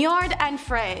cups for Njord and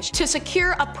Frey to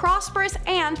secure a prosperous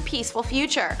and peaceful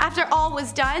future. After all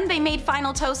was done, they made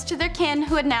final toasts to their kin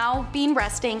who had now been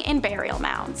resting in burial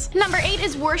mounds. Number 8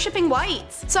 is worshipping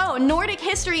whites. So Nordic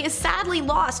history is sadly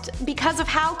lost because of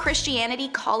how Christianity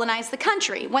colonized the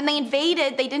country. When they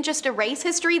invaded, they didn't just erase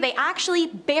history, they actually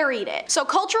buried it. So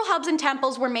cultural hubs and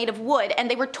temples were made of wood, and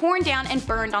they were torn down and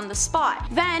burned on the spot.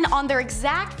 Then, on their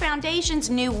exact foundations,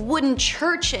 new wooden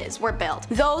churches were built.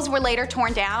 Those were later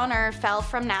torn down or fell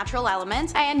from natural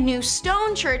elements, and new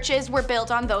stone churches were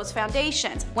built on those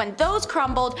foundations. When those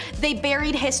crumbled, they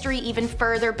buried history even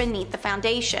further beneath the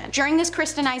foundation. During this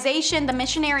Christianization, the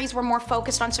missionaries were more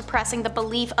focused on suppressing the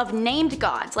belief of named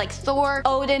gods like Thor,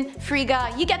 Odin,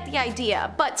 Frigga, you get the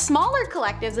idea. But smaller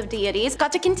collectives of deities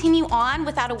got to continue on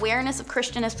without awareness of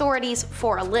Christian authorities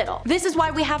for a little. This is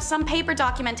why we have some paper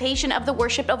documentation of the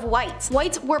worship of whites.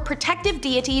 Whites were protective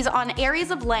deities on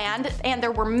areas of land, and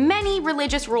there were many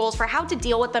religious rules for how to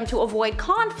deal with them to avoid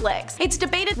conflicts. It's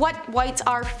debated what whites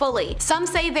are fully. Some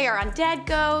say they are undead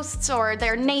ghosts or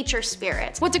they're nature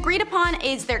spirits. What's agreed upon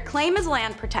is their claim as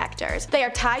land protectors. They are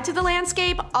tied to the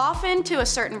landscape, often to a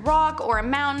certain rock or a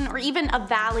mountain or even a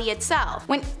valley itself.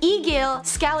 When Egil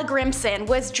Skallagrimson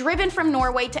was driven from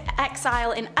Norway to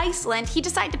exile in Iceland, he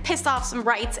decided to piss off some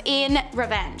rights in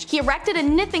revenge. He erected a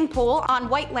knitting pole on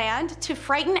white land to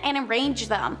frighten and enrage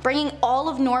them, bringing all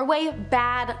of Norway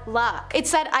bad luck. It's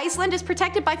said Iceland is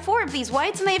protected by 4 of these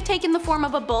whites, and they have taken the form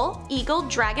of a bull, eagle,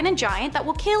 dragon, and giant that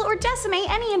will kill or decimate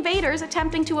any invaders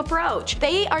attempting to approach.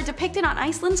 They are depicted on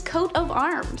Iceland's coat of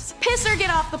arms. Piss or get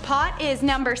off the pot is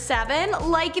number 7.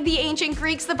 Like the ancient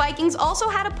Greeks, the Vikings also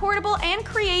had a portable and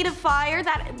creative fire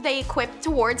that they equipped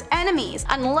towards enemies.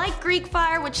 Unlike Greek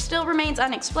fire, which still remains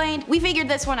unexplained, we figured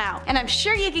this one out, and I'm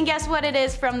sure you can guess what it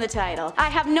is from the title. I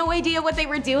have no idea what they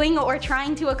were doing or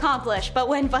trying to accomplish, but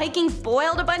when Vikings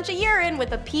boiled a bunch of urine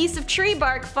with a piece of tree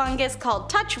bark fungus called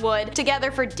touchwood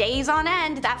together for days on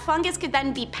end, that fungus could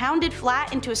then be pounded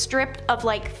flat into a strip of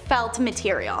like felt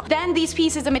material. Then these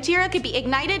pieces of material could be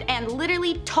ignited and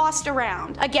literally tossed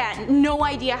around. Again, no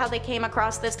idea how they came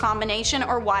across this combination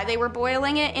or why they were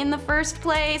boiling it in the first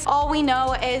place. All we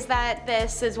know is that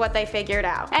this is what they figured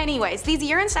out. Anyways, these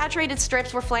urine-saturated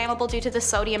strips were flammable due to the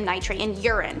sodium nitrate in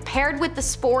urine. Paired with the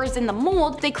spores in the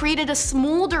mold, they created a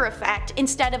smolder effect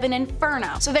instead of an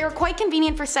inferno. So they were quite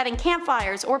convenient for setting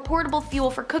campfires or portable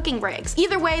fuel for cooking rigs.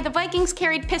 Either way, the Vikings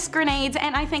carried piss grenades,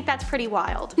 and I think that's pretty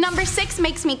wild. Number 6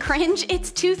 makes me cringe.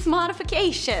 It's tooth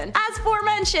modification. As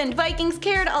aforementioned, Vikings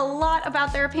cared a lot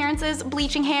about their appearances,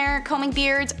 bleaching hair, combing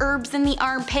beards, herbs in the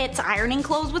armpits, ironing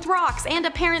clothes with rocks, and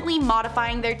apparently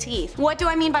modifying their teeth. What do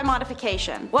I mean by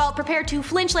modification? Well, prepare to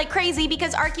flinch like crazy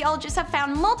because archaeologists have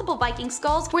found multiple Viking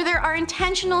skulls where there are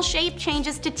intentional shape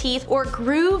changes to teeth or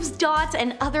grooves, dots,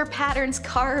 and other patterns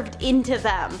carved into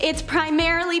them. It's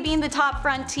primarily been the top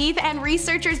front teeth, and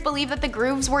researchers believe that the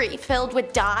grooves were filled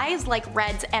with dyes like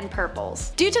reds and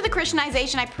purples. Due to the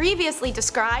Christianization I previously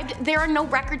described, there are no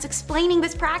records explaining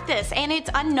this practice, and it's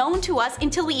unknown to us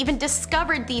until we even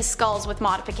discovered these skulls with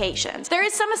modifications. There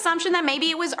is some assumption that maybe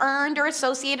it was earned or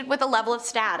associated with a level of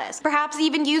status, perhaps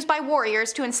even used by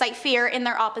warriors to incite fear in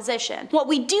their opposition. What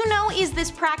we do know is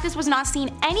this practice was not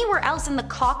seen anywhere else in the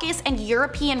Caucasus and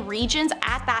European regions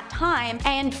at that time,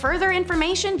 and further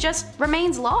information just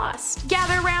remains lost.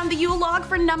 Gather around the Yule log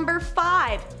for number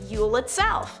 5, Yule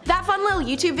itself. That fun little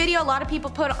YouTube video a lot of people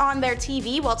put on their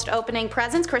TV whilst opening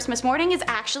presents Christmas morning is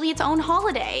actually its own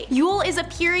holiday. Yule is a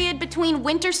period between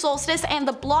winter solstice and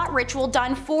the blot ritual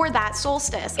done for that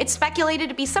solstice. It's speculated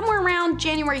to be somewhere around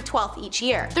January 12th each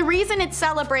year. The reason it's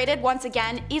celebrated, once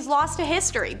again, is lost to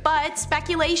history, but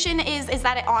speculation is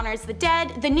that it honors the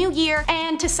dead, the new year,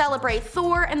 and to celebrate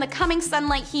Thor and the coming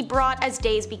sunlight he brought as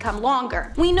days become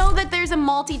longer. We know that there's a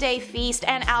multi-day feast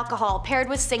and alcohol paired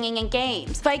with singing and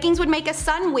games. Vikings would make a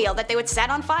sun wheel that they would set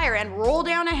on fire and roll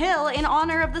down a hill in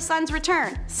honor of the sun's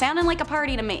return. Sounding like a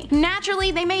party to me.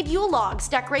 Naturally, they made Yule logs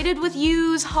decorated with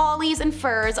yews, hollies, and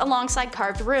firs alongside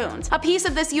carved runes. A piece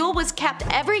of this Yule was kept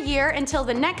every year until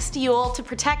the next Yule to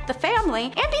protect the family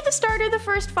and be the start of the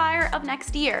first fire of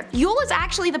next year. Yule is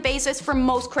actually the basis for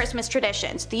most Christmas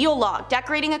traditions. The Yule log,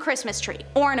 decorating a Christmas tree,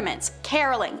 ornaments,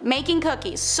 caroling, making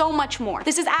cookies, so much more.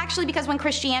 This is actually because when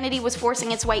Christianity was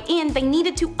forcing its way in, they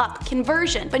needed to up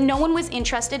conversion. but no one was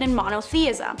interested in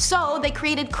monotheism. So they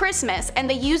created Christmas, and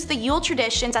they used the Yule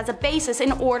traditions as a basis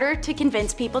in order to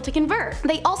convince people to convert.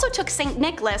 They also took St.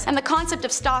 Nicholas and the concept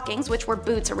of stockings, which were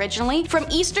boots originally, from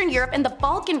Eastern Europe and the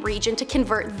Balkan region to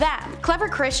convert them. Clever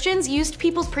Christians used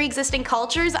people's pre-existing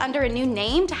cultures under a new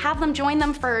name to have them join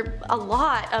them for a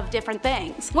lot of different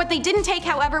things. What they didn't take,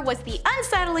 however, was the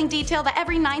unsettling detail that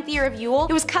every 9th year of Yule,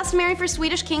 it was customary for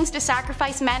Swedish kings to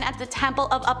sacrifice men at the temple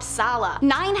of Uppsala.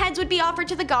 9 heads would be offered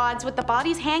to the gods, with the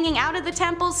bodies hanging out of the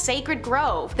temple's sacred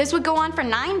grove. This would go on for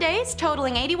 9 days,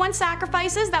 totaling 81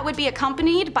 sacrifices that would be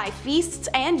accompanied by feasts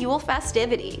and Yule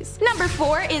festivities. Number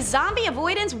 4 is Zombie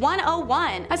Avoidance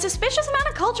 101. A suspicious amount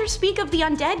of cultures speak of the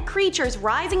undead creatures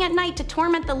rising at night to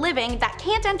torment the living that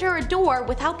can't enter a door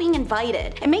without being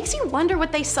invited. It makes you wonder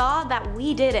what they saw that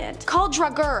we didn't. Called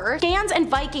Draugr, Scans and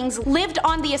Vikings lived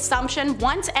on the assumption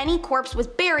once any corpse was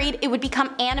buried, it would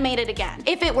become animated again.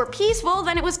 If it were peaceful,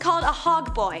 then it was called a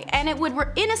hogboy, and it would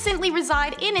innocently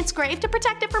reside in its grave to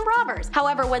protect it from robbers.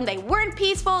 However, when they weren't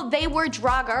peaceful, they were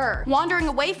Draugr, wandering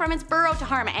away from its burrow to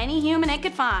harm any human it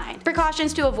could find.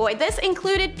 Precautions to avoid this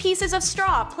included pieces of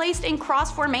straw placed in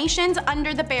cross formations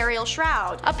under the burial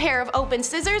shroud, a pair of open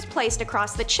scissors placed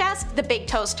across the chest, the big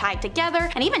toes tied together,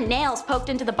 and even nails poked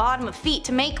into the bottom of feet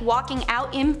to make walking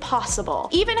out impossible.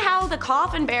 Even how the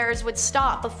coffin bearers would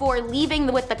stop before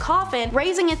leaving with the coffin,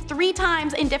 raising it 3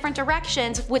 times in different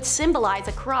directions, would symbolize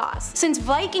a cross. Since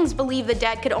Vikings believed the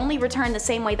dead could only return the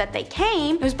same way that they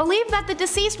came, it was believed that the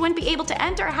deceased wouldn't be able to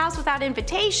enter a house without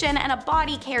invitation, and a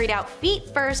body carried out feet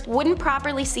first wouldn't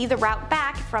properly see the route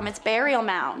back from its burial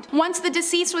mound. Once the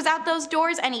deceased was out those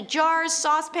doors, any jars,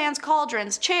 saucepans,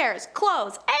 cauldrons, chairs,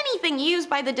 clothes, anything used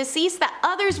by the deceased that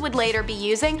others would later be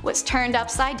using was turned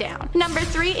upside down. Number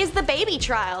 3 is the baby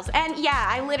trials, and yeah,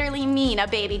 I literally mean a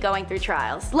baby going through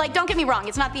trials. Like, don't get me wrong,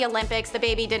 it's not the Olympics, the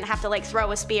baby didn't have to like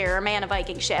throw a spear or man a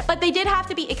Viking ship, but they did have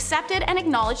to be accepted and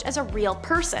acknowledged as a real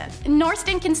person. Norse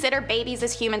didn't consider babies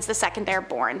as humans the second they're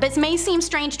born. This may seem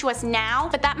strange to us now,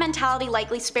 but that mentality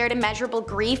likely spared immeasurable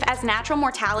grief as natural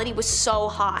mortality was so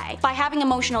high. By having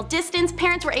emotional distance,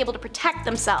 parents were able to protect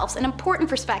themselves, an important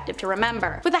perspective to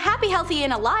remember. With a happy, healthy,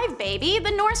 and alive baby,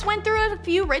 the Norse went through a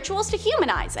few rituals to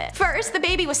humanize it. First, the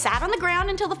baby was sat on the ground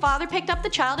until the father picked up the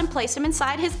child and placed him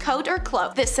inside his coat or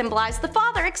cloak. This symbolized the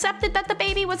father accepted that the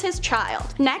baby was his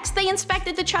child. Next, they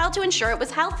inspected the child to ensure it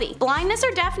was healthy. Blindness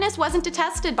or deafness wasn't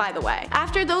detested, by the way.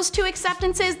 After those 2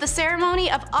 acceptances, the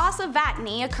ceremony of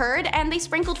Asavatni occurred, and they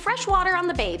sprinkled fresh water on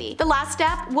the baby. The last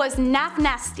step was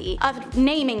Nafnesti, a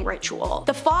naming ritual.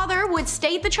 The father would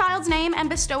state the child's name and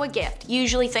bestow a gift,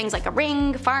 usually things like a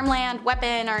ring, farmland,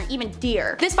 weapon, or even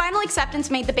deer. This final acceptance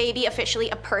made the baby officially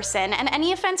a person, and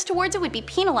any offense towards it would be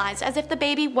penalized as if the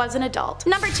baby was an adult.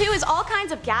 Number 2 is all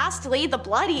kinds of ghastly, the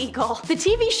blood eagle. The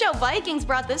TV show Vikings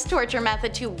brought this torture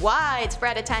method to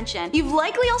widespread attention. You've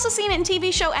likely also seen it in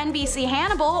TV show NBC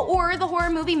Hannibal or the horror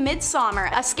movie Midsommar,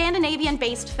 a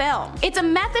Scandinavian-based film. It's a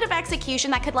method of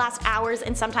execution that could last hours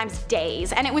and sometimes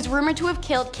days, and it was rumored to have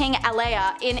killed King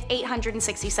Ellea in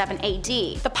 867 AD.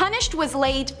 The punished was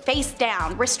laid face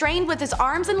down, restrained with his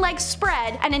arms and legs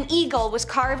spread, and an eagle was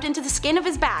carved into the skin of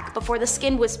his back before the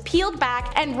skin was peeled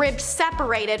back and ribs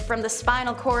separated from the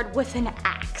spinal cord with an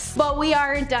axe. But we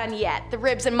aren't done yet. The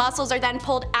ribs and muscles are then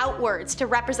pulled outwards to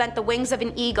represent the wings of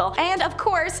an eagle, and of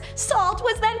course, salt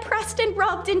was then pressed and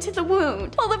rubbed into the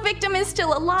wound. While the victim is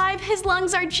still alive, his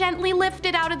lungs are gently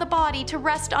lifted out of the body to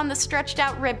rest on the stretched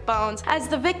out rib bones. As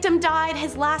the victim died,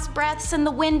 his last breaths and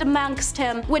the wind amongst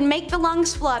him would make the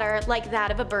lungs flutter like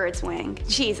that of a bird's wing.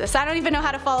 Jesus, I don't even know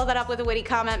how to follow that up with a witty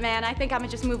comment, man. I think I'm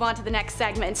gonna just move on to the next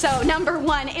segment. So number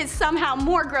 1 is somehow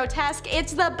more grotesque.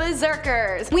 It's the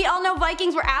Berserkers. We all know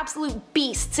Vikings were absolute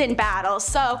beasts in battle,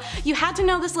 so you had to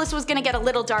know this list was gonna get a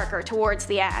little darker towards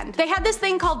the end. They had this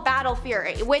thing called battle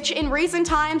fury, which in recent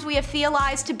times we have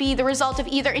theorized to be the result of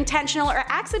either intentional or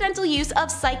accidental use of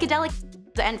psychedelic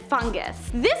and fungus.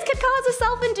 This could cause a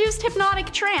self-induced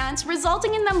hypnotic trance,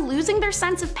 resulting in them losing their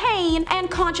sense of pain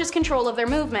and conscious control of their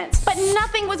movements. But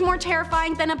nothing was more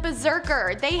terrifying than a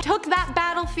berserker. They took that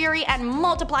battle fury and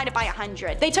multiplied it by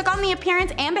 100. They took on the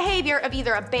appearance and behavior of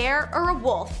either a bear or a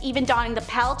wolf, even donning the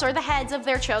pelt or the heads of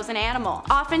their chosen animal.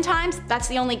 Oftentimes, that's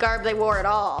the only garb they wore at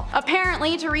all.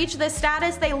 Apparently, to reach this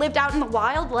status, they lived out in the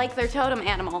wild like their totem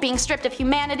animal. Being stripped of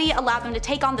humanity allowed them to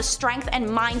take on the strength and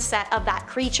mindset of that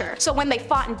creature. So when they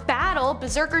fought in battle,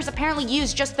 berserkers apparently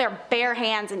used just their bare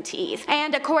hands and teeth.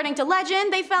 And according to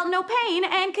legend, they felt no pain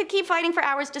and could keep fighting for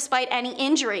hours despite any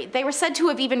injury. They were said to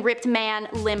have even ripped man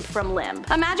limb from limb.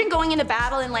 Imagine going into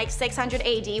battle in like 600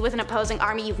 AD with an opposing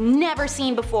army you've never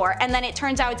seen before, and then it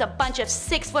turns out it's a bunch of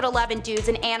 6'11" dudes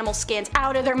in animal skins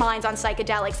out of their minds on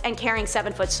psychedelics and carrying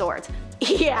 7-foot swords.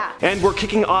 Yeah. And we're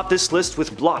kicking off this list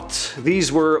with Blot.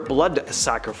 These were blood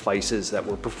sacrifices that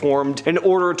were performed in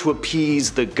order to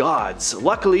appease the gods.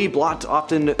 Luckily, Blot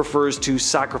often refers to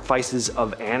sacrifices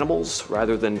of animals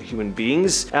rather than human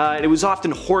beings. It was often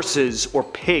horses or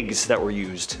pigs that were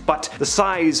used, but the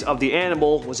size of the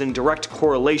animal was in direct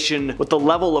correlation with the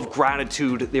level of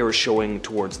gratitude they were showing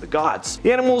towards the gods.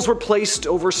 The animals were placed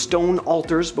over stone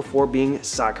altars before being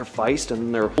sacrificed,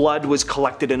 and their blood was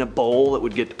collected in a bowl that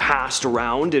would get passed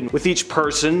around, and with each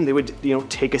person they would,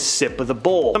 take a sip of the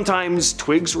bowl. Sometimes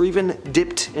twigs were even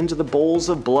dipped into the bowls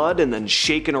of blood and then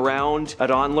shaken around at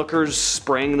onlookers,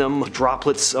 spraying them with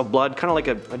droplets of blood, kind of like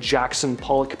a Jackson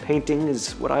Pollock painting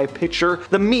is what I picture.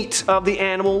 The meat of the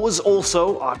animal was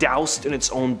also doused in its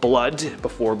own blood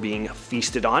before being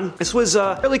feasted on. This was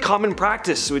a really common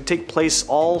practice. It would take place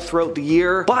all throughout the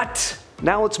year, but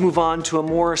now let's move on to a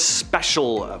more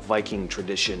special Viking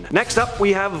tradition. Next up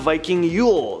we have Viking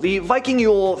Yule. The Viking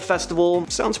Yule festival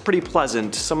sounds pretty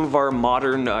pleasant. Some of our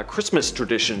modern Christmas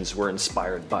traditions were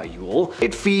inspired by Yule.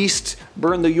 They'd feast,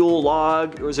 burn the Yule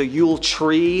log, there was a Yule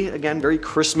tree, again very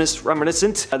Christmas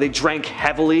reminiscent. They drank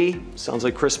heavily, sounds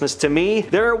like Christmas to me.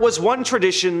 There was one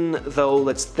tradition though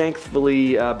that's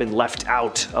thankfully been left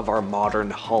out of our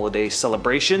modern holiday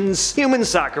celebrations: human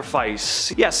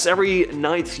sacrifice. Yes, every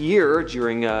 9th year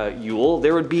during Yule,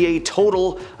 there would be a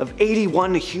total of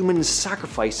 81 human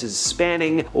sacrifices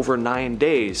spanning over 9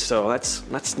 days. So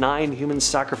that's 9 human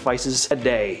sacrifices a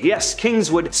day. Yes, kings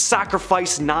would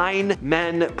sacrifice 9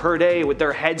 men per day, with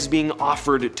their heads being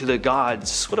offered to the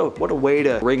gods. What a way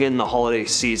to ring in the holiday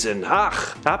season.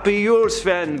 Happy Yule,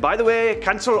 Sven. By the way,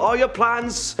 cancel all your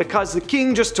plans because the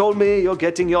king just told me you're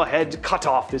getting your head cut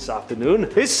off this afternoon.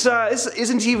 This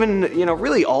isn't even,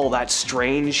 really all that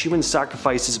strange. Human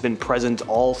sacrifice has been present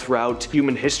all throughout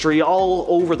human history, all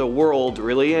over the world,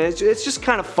 really. And it's just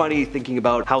kind of funny thinking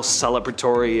about how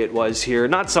celebratory it was here.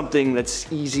 Not something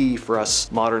that's easy for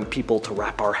us modern people to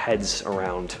wrap our heads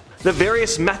around. The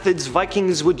various methods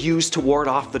Vikings would use to ward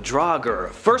off the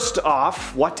Draugr. First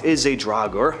off, what is a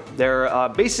Draugr? They're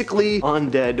basically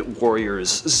undead warriors.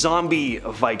 Zombie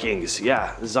Vikings.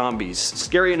 Yeah, zombies.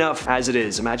 Scary enough as it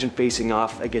is. Imagine facing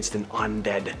off against an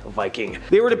undead Viking.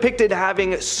 They were depicted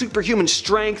having superhuman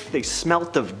strength, they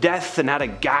smelt of death and had a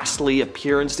ghastly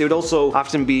appearance. They would also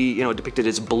often be, depicted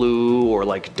as blue or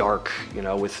like dark,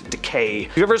 with decay.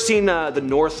 If you've ever seen the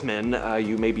Northmen,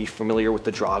 you may be familiar with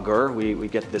the Draugr. We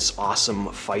get this awesome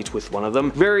fight with one of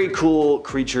them. Very cool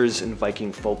creatures in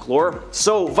Viking folklore.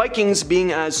 So Vikings,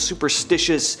 being as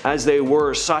superstitious as they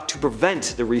were, sought to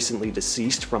prevent the recently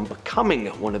deceased from becoming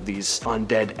one of these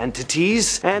undead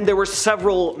entities, and there were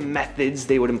several methods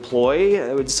they would employ.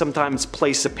 They would sometimes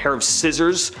place a pair of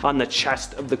scissors on the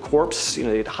chest of the corpse.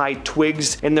 They'd hide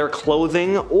twigs in their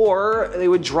clothing, or they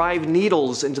would drive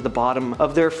needles into the bottom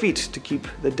of their feet to keep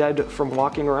the dead from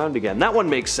walking around again. That one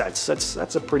makes sense.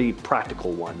 That's a pretty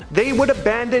practical one. They would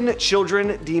abandon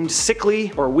children deemed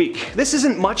sickly or weak. This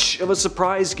isn't much of a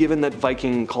surprise given that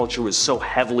Viking culture was so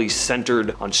heavily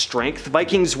centered on strength.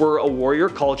 Vikings were a warrior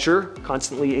culture,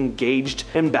 constantly engaged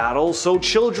in battle, so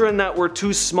children that were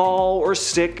too small or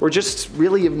sick were just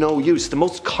really of no use. The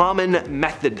most common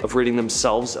method of ridding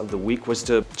themselves of the weak was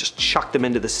to just chuck them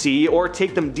into the sea or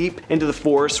take them deep into the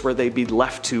forest where they'd be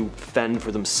left to fend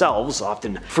for themselves,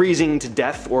 often freezing to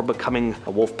death or becoming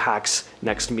a wolf pack's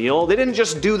next meal. They didn't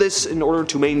just do this in order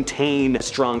to maintain a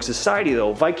strong society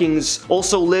though. Vikings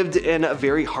also lived in a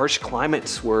very harsh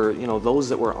climate where, those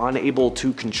that were unable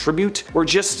to contribute were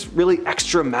just really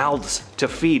extra mouths to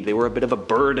feed. They were a bit of a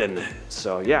burden.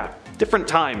 So yeah. Different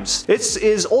times. This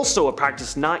is also a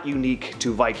practice not unique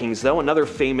to Vikings though. Another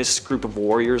famous group of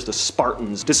warriors, the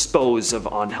Spartans, dispose of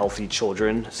unhealthy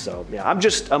children. So yeah,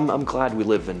 I'm glad we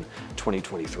live in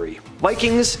 2023.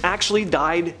 Vikings actually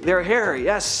dyed their hair.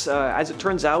 Yes, as it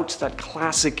turns out, that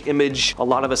classic image a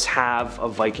lot of us have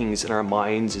of Vikings in our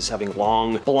minds is having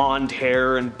long blonde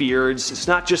hair and beards. It's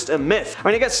not just a myth.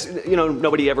 I guess,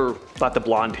 nobody ever thought the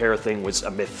blonde hair thing was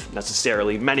a myth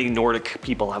necessarily. Many Nordic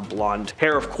people have blonde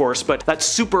hair, of course, but that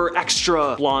super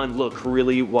extra blonde look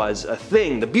really was a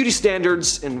thing. The beauty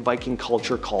standards in Viking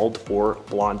culture called for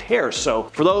blonde hair. So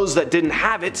for those that didn't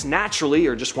have it naturally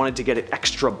or just wanted to get it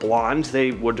extra blonde,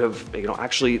 they would have, they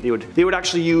would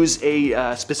actually use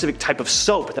a specific type of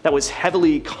soap that was heavily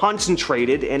highly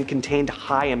concentrated and contained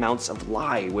high amounts of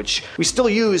lye, which we still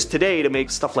use today to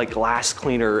make stuff like glass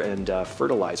cleaner and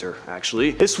fertilizer, actually.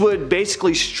 This would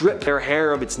basically strip their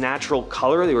hair of its natural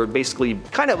color. They were basically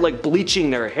kind of like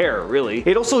bleaching their hair, really.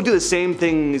 They'd also do the same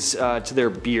things to their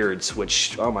beards,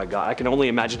 which, oh my god, I can only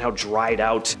imagine how dried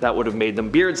out that would have made them.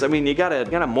 Beards, I mean, you gotta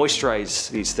moisturize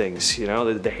these things, you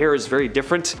know? The hair is very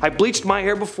different. I bleached my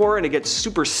hair before and it gets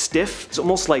super stiff. It's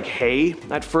almost like hay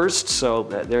at first, so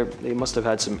they must have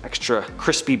had some extra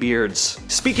crispy beards.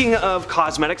 Speaking of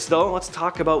cosmetics though, let's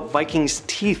talk about Vikings'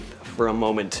 teeth for a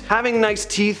moment. Having nice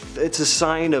teeth, it's a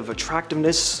sign of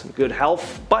attractiveness, good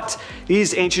health, but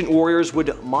these ancient warriors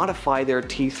would modify their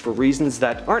teeth for reasons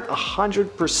that aren't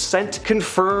 100%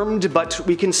 confirmed, but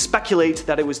we can speculate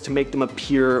that it was to make them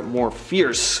appear more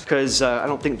fierce, because I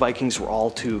don't think Vikings were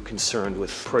all too concerned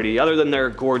with pretty, other than their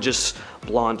gorgeous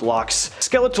blonde locks.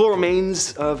 Skeletal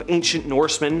remains of ancient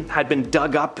Norsemen had been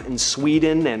dug up in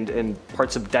Sweden and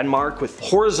parts of Denmark with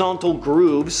horizontal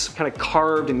grooves kind of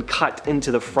carved and cut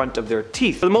into the front of their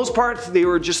teeth. For the most part, they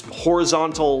were just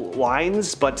horizontal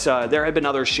lines, but there had been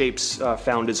other shapes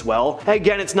found as well.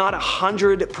 Again, it's not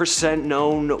 100%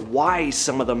 known why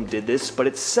some of them did this, but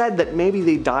it's said that maybe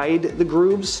they dyed the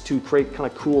grooves to create kind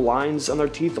of cool lines on their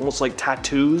teeth, almost like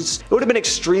tattoos. It would have been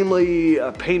extremely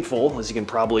painful, as you can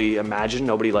probably imagine.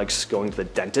 Nobody likes going to the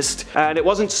dentist. And it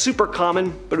wasn't super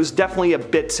common, but it was definitely a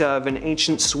bit of an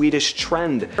ancient Swedish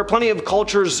trend. There are plenty of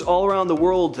cultures all around the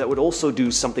world that would also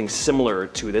do something similar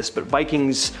to this, but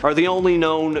Vikings are the only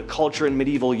known culture in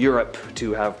medieval Europe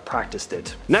to have practiced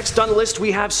it. Next on the list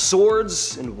we have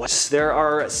swords and weapons. There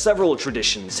are several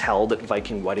traditions held at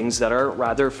Viking weddings that are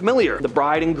rather familiar. The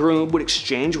bride and groom would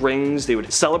exchange rings, they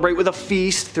would celebrate with a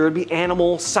feast, there would be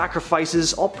animal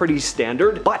sacrifices, all pretty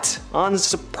standard, but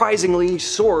unsurprisingly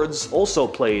swords also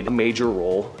played a major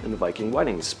role in Viking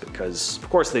weddings, because of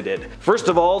course they did. First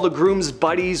of all, the groom's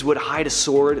buddies would hide a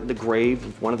sword in the grave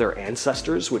of one of their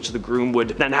ancestors, which the groom would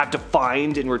then have to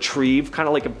find and retrieve, kind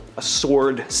of like a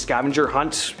sword scavenger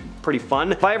hunt. Pretty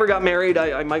fun. If I ever got married,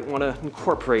 I might want to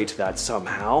incorporate that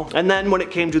somehow. And then when it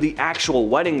came to the actual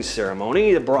wedding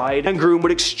ceremony, the bride and groom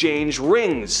would exchange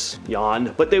rings,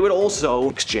 yawn, but they would also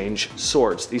exchange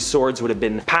swords. These swords would have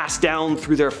been passed down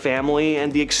through their family,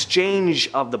 and the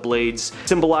exchange of the blades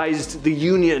symbolized the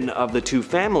union of the two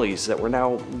families that were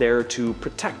now there to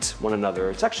protect one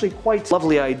another. It's actually quite a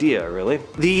lovely idea, really.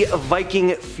 The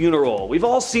Viking funeral. We've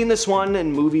all seen this one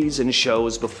in movies and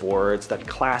shows before. It's that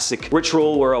classic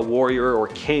ritual where a warrior or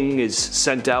king is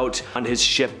sent out on his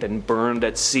ship and burned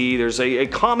at sea. There's a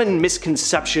common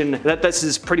misconception that this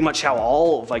is pretty much how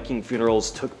all Viking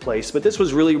funerals took place, but this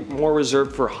was really more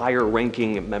reserved for higher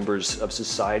ranking members of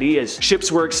society, as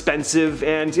ships were expensive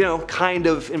and, you know, kind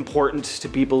of important to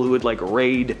people who would like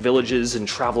raid villages and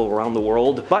travel around the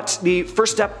world. But the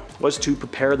first step was to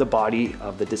prepare the body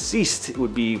of the deceased. It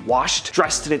would be washed,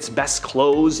 dressed in its best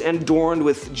clothes, and adorned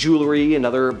with jewelry and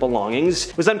other belongings.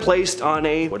 It was then placed on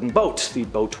a wooden boat. The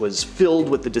boat was filled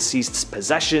with the deceased's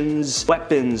possessions,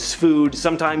 weapons, food,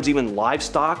 sometimes even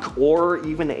livestock, or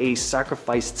even a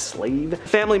sacrificed slave.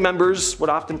 Family members would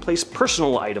often place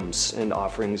personal items and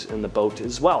offerings in the boat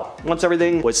as well. Once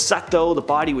everything was set though, the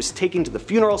body was taken to the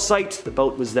funeral site. The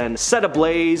boat was then set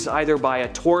ablaze either by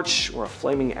a torch or a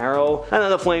flaming arrow, and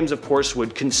then the flames of course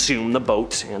would consume the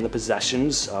boat and the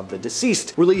possessions of the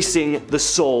deceased, releasing the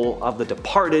soul of the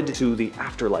departed to the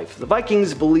afterlife. The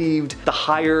Vikings believed the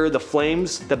higher the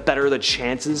flames, the better the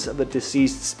chances of the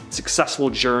deceased's successful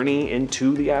journey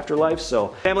into the afterlife.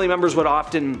 So family members would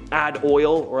often add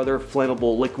oil or other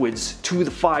flammable liquids to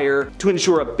the fire to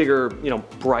ensure a bigger,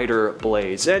 brighter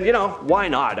blaze. And why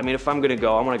not? I mean, if I'm gonna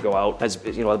go, I want to go out as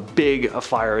as big a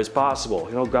fire as possible.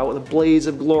 Go out with a blaze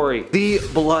of glory. The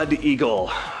Blood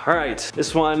Eagle. All right,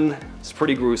 this one is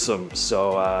pretty gruesome,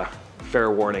 so fair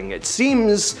warning. It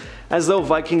seems as though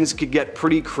Vikings could get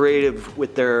pretty creative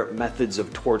with their methods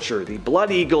of torture. The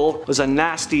Blood Eagle was a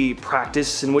nasty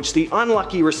practice in which the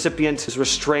unlucky recipient is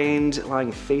restrained,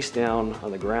 lying face down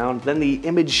on the ground. Then the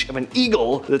image of an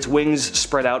eagle with its wings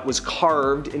spread out was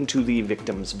carved into the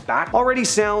victim's back. Already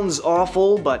sounds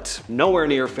awful, but nowhere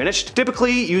near finished.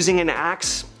 Typically using an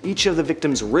axe, each of the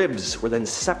victim's ribs were then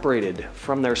separated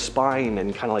from their spine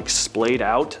and kind of like splayed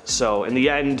out. So in the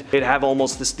end, they'd have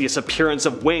almost this appearance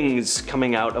of wings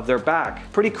coming out of their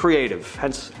back. Pretty creative,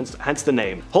 hence the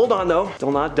name. Hold on though,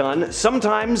 still not done.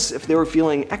 Sometimes, if they were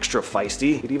feeling extra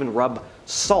feisty, they'd even rub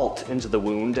salt into the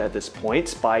wound at this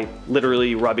point by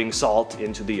literally rubbing salt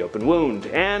into the open wound.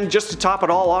 And just to top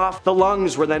it all off, the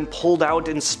lungs were then pulled out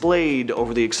and splayed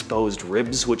over the exposed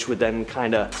ribs, which would then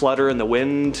kind of flutter in the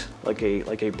wind like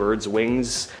a a bird's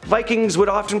wings. Vikings would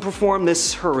often perform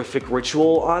this horrific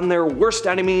ritual on their worst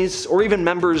enemies or even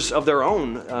members of their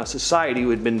own society who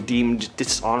had been deemed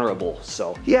dishonorable.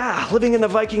 So yeah, living in the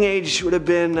Viking Age would have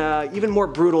been even more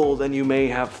brutal than you may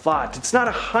have thought. It's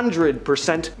not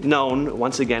 100% known,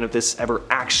 once again, if this ever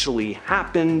actually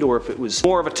happened or if it was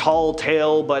more of a tall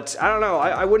tale, but I don't know,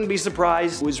 I wouldn't be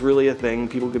surprised. It was really a thing.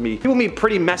 People can be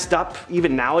pretty messed up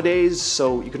even nowadays,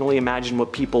 so you can only imagine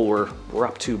what people were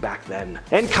up to back then.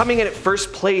 And coming in at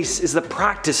first place is the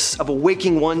practice of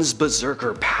awaking one's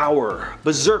berserker power.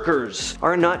 Berserkers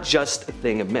are not just a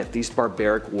thing of myth. These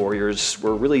barbaric warriors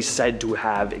were really said to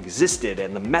have existed,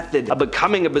 and the method of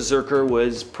becoming a berserker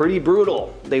was pretty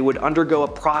brutal. They would undergo a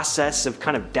process of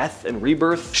kind of death and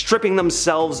rebirth, stripping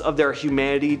themselves of their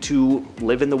humanity to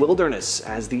live in the wilderness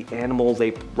as the animal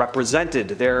they represented.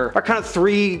 There are kind of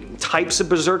three types of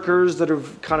berserkers that are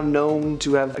kind of known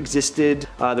to have existed.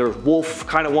 There are wolf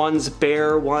kind of ones,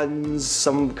 bear ones,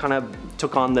 some kind of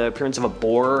took on the appearance of a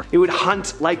boar. They would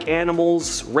hunt like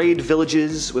animals, raid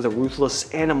villages with a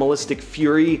ruthless animalistic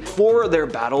fury. For their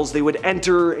battles, they would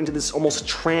enter into this almost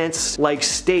trance-like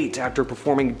state after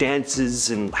performing dances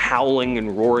and howling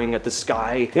and roaring at the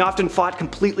sky. They often fought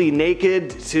completely naked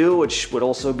too, which would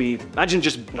also be, imagine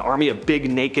just an army of big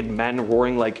naked men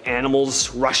roaring like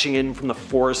animals rushing in from the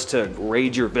forest to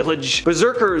raid your village.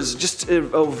 Berserkers just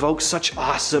evoke such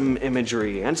awesome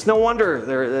imagery, and it's no wonder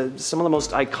they're some of the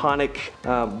most iconic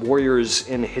warriors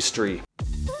in history.